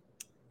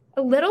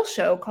a little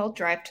show called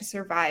Drive to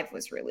Survive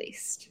was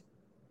released.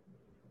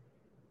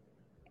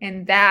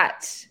 And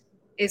that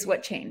is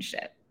what changed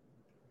it.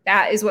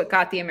 That is what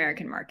got the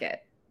American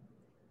market.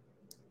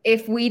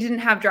 If we didn't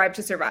have Drive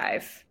to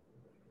Survive,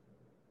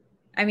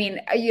 I mean,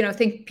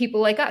 think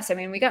people like us. I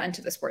mean, we got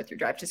into the sport through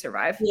Drive to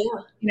Survive.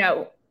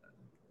 Yeah.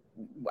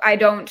 I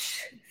don't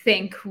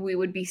think we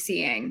would be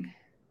seeing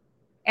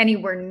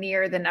anywhere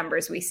near the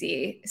numbers we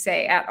see,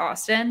 say, at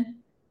Austin.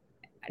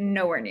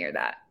 Nowhere near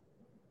that.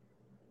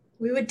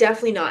 We would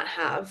definitely not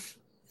have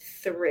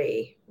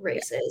 3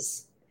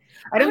 races.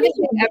 I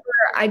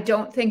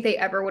don't think they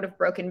ever would have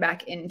broken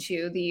back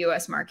into the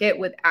US market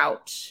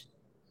without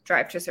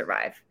Drive to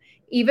Survive.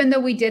 Even though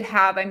we did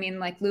have, I mean,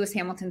 like Lewis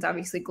Hamilton's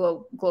obviously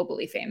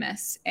globally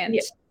famous, and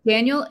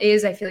Daniel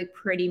is, I feel like,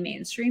 pretty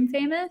mainstream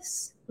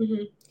famous.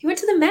 Mm-hmm. He went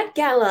to the Met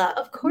Gala.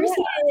 Of course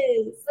he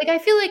is. Like, I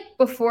feel like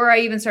before I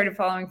even started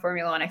following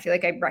Formula One, I feel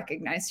like I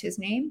recognized his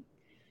name.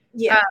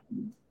 Yeah.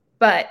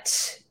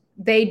 But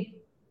they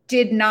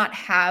did not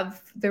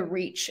have the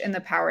reach and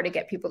the power to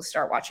get people to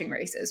start watching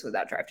races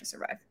without Drive to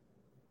Survive.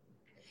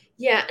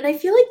 Yeah, and I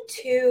feel like,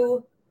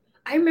 too,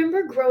 I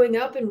remember growing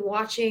up and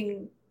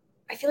watching,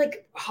 I feel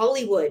like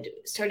Hollywood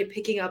started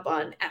picking up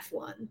on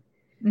F1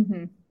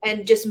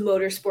 and just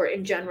motorsport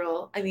in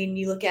general. I mean,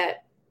 you look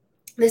at,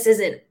 this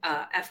isn't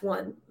a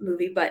F1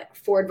 movie, but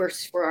Ford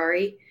versus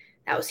Ferrari,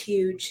 that was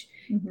huge.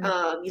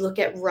 You look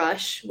at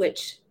Rush,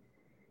 which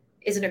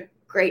isn't a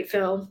great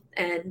film,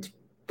 and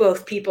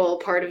both people,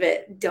 part of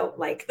it, don't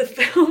like the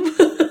film.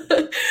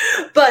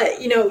 But,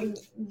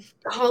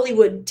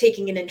 Hollywood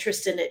taking an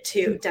interest in it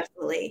too,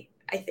 definitely,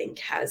 I think,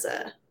 has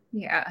a...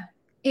 Yeah.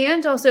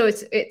 And also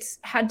it's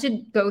had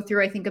to go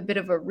through, I think, a bit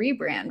of a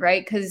rebrand,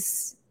 right?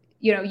 Because,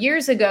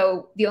 years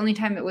ago, the only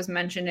time it was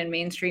mentioned in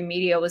mainstream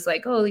media was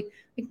like, oh, like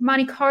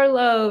Monte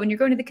Carlo, and you're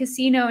going to the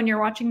casino and you're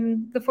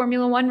watching the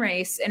Formula One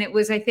race. And it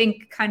was, I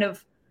think, kind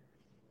of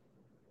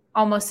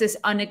almost this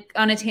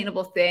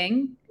unattainable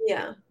thing.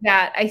 Yeah.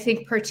 That I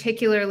think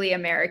particularly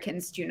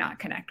Americans do not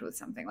connect with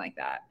something like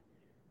that.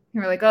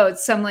 You're like, oh,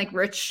 it's some like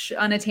rich,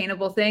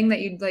 unattainable thing that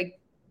you'd like,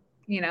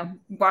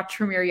 watch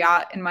from your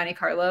yacht in Monte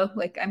Carlo.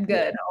 Like, I'm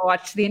good. I'll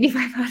watch the Indy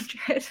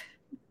 500.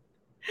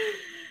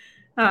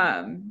 So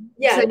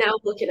now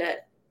look at it,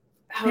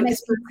 how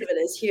expensive it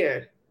is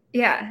here.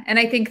 Yeah. And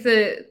I think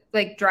the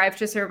like Drive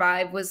to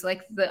Survive was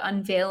like the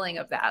unveiling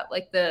of that,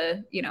 like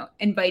the,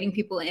 inviting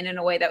people in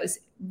a way that was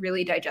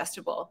really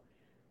digestible.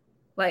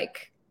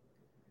 Like,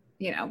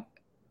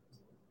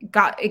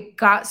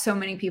 got so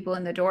many people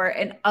in the door.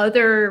 And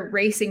other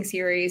racing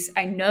series,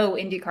 I know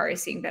IndyCar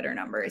is seeing better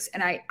numbers.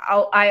 And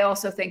I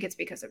also think it's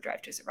because of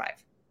Drive to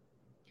Survive.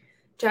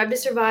 Drive to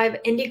Survive.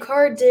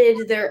 IndyCar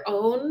did their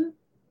own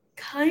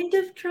kind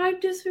of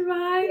Drive to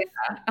Survive.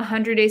 Yeah,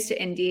 100 Days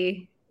to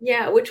Indy.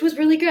 Yeah, which was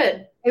really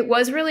good. It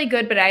was really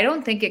good, but I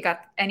don't think it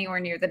got anywhere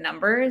near the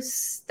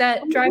numbers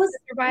that Drive to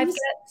Survive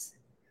gets.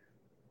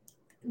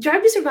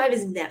 Drive to Survive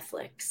is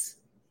Netflix.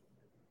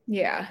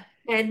 Yeah.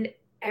 And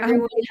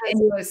everyone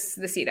was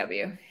the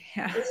CW.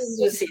 Yeah. This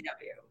is the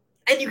CW.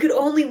 And you could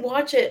only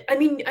watch it. I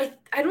mean, I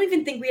don't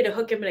even think we had to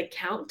hook him an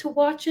account to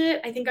watch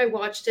it. I think I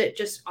watched it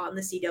just on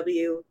the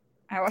CW.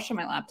 I watched on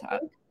my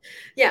laptop.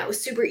 Yeah, it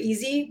was super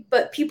easy,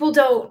 but people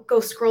don't go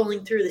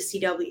scrolling through the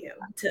CW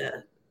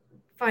to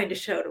find a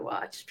show to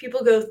watch.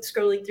 People go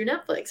scrolling through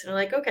Netflix and are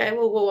like, okay,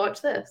 well, we'll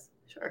watch this.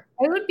 Sure.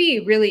 I would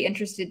be really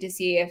interested to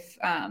see if,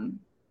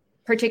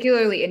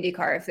 particularly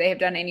IndyCar, if they have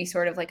done any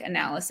sort of like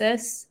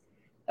analysis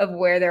of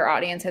where their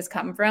audience has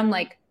come from.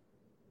 Like,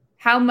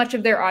 how much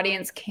of their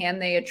audience can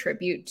they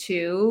attribute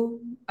to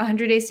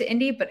 100 Days to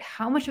Indy, but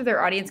how much of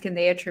their audience can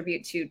they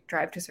attribute to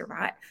Drive to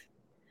Survive?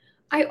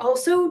 I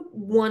also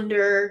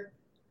wonder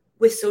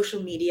with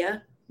social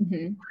media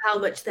how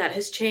much that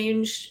has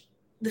changed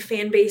the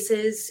fan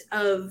bases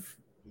of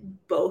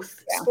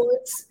both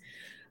sports.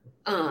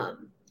 I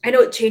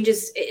know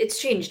it's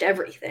changed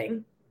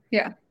everything.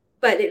 Yeah.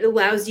 But it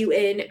allows you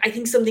in. I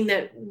think something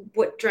that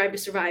what Drive to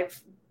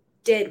Survive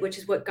did, which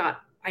is what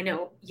got, I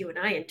know, you and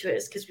I into it,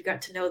 is because we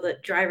got to know the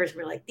drivers and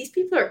we're like, these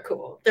people are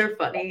cool. They're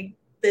funny.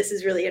 This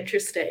is really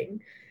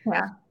interesting.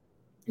 Yeah.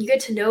 You get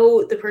to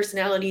know the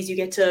personalities. You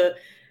get to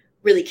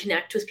really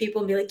connect with people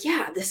and be like,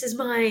 yeah, this is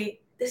my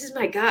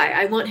guy.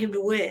 I want him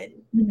to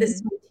win. This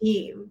is my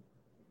team.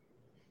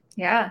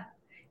 Yeah.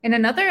 And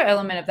another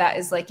element of that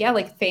is like,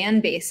 like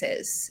fan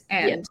bases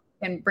and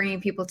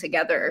bringing people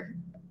together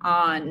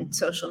on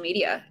social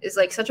media is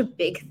like such a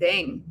big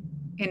thing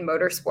in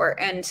motorsport.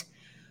 And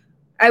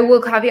I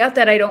will caveat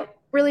that I don't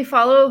really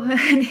follow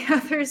any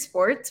other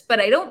sports, but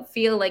I don't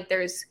feel like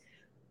there's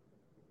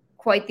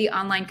quite the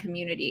online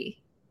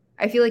community.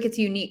 I feel like it's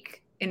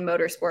unique in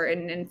motorsport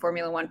and in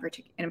Formula One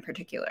in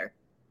particular.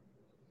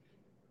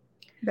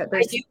 That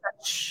there's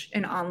such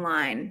an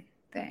online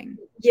thing.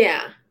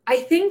 Yeah. I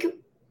think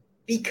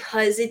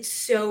because it's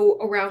so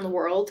around the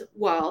world,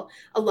 while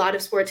a lot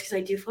of sports, because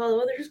I do follow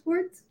other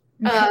sports,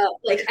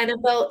 like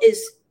NFL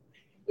is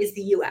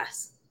the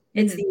US.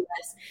 It's the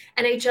US.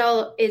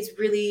 NHL is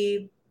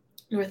really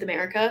North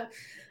America.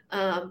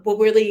 Well,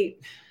 really,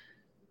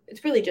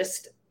 it's really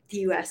just the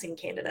US and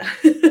Canada.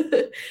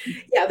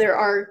 Yeah, there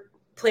are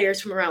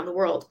players from around the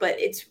world, but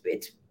it's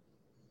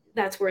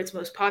that's where it's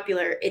most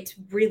popular. It's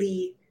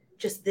really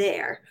just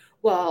there.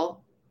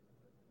 While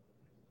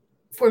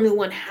Formula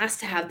One has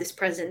to have this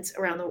presence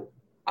around the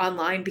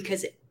online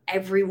because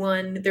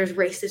there's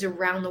races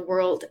around the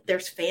world,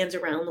 there's fans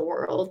around the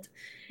world.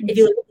 If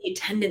you look at the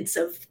attendance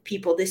of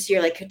people this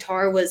year, like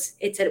Qatar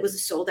it said it was a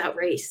sold out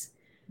race.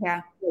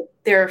 Yeah.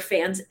 There are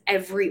fans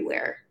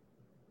everywhere.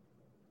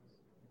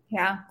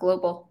 Yeah.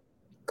 Global.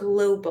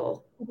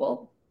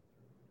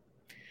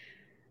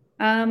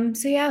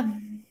 So yeah,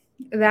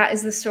 that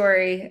is the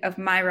story of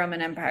my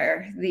Roman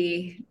Empire,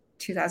 the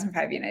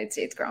 2005 United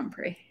States Grand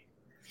Prix.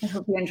 I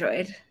hope you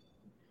enjoyed.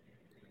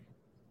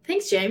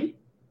 Thanks, Jamie.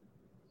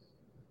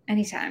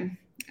 Anytime.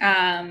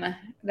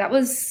 That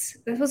was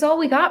all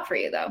we got for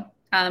you, though.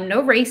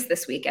 No race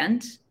this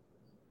weekend.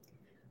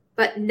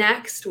 But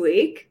next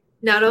week,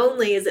 not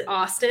only is it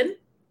Austin,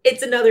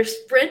 it's another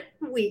sprint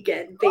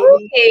weekend, baby.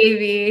 Oh,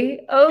 baby.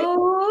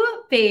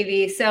 Oh,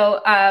 baby.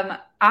 So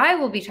I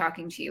will be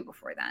talking to you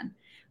before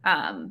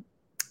then.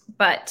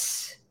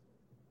 But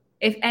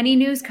if any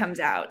news comes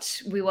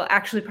out, we will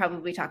actually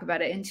probably talk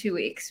about it in 2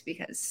 weeks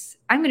because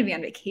I'm going to be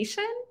on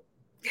vacation.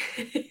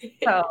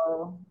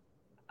 So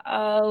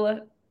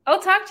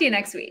I'll talk to you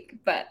next week,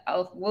 but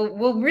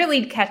we'll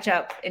really catch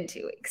up in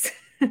 2 weeks.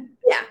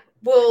 Yeah,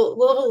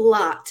 we'll have a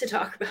lot to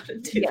talk about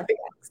in 2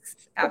 weeks.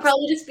 It'll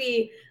probably just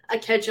be a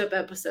catch-up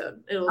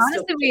episode.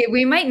 Honestly,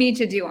 we might need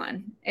to do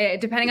one,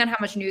 depending on how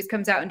much news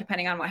comes out and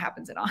depending on what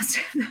happens in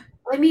Austin.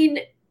 I mean,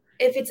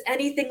 if it's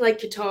anything like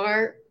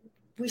Qatar,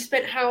 we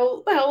spent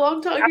how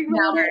long talking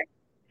about it?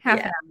 Half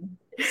an hour.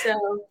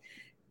 So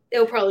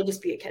it'll probably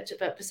just be a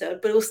catch-up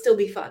episode, but it'll still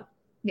be fun.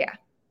 Yeah.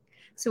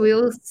 So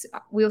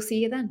we'll see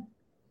you then.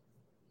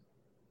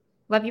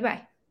 Love you.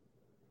 Bye.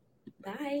 Bye.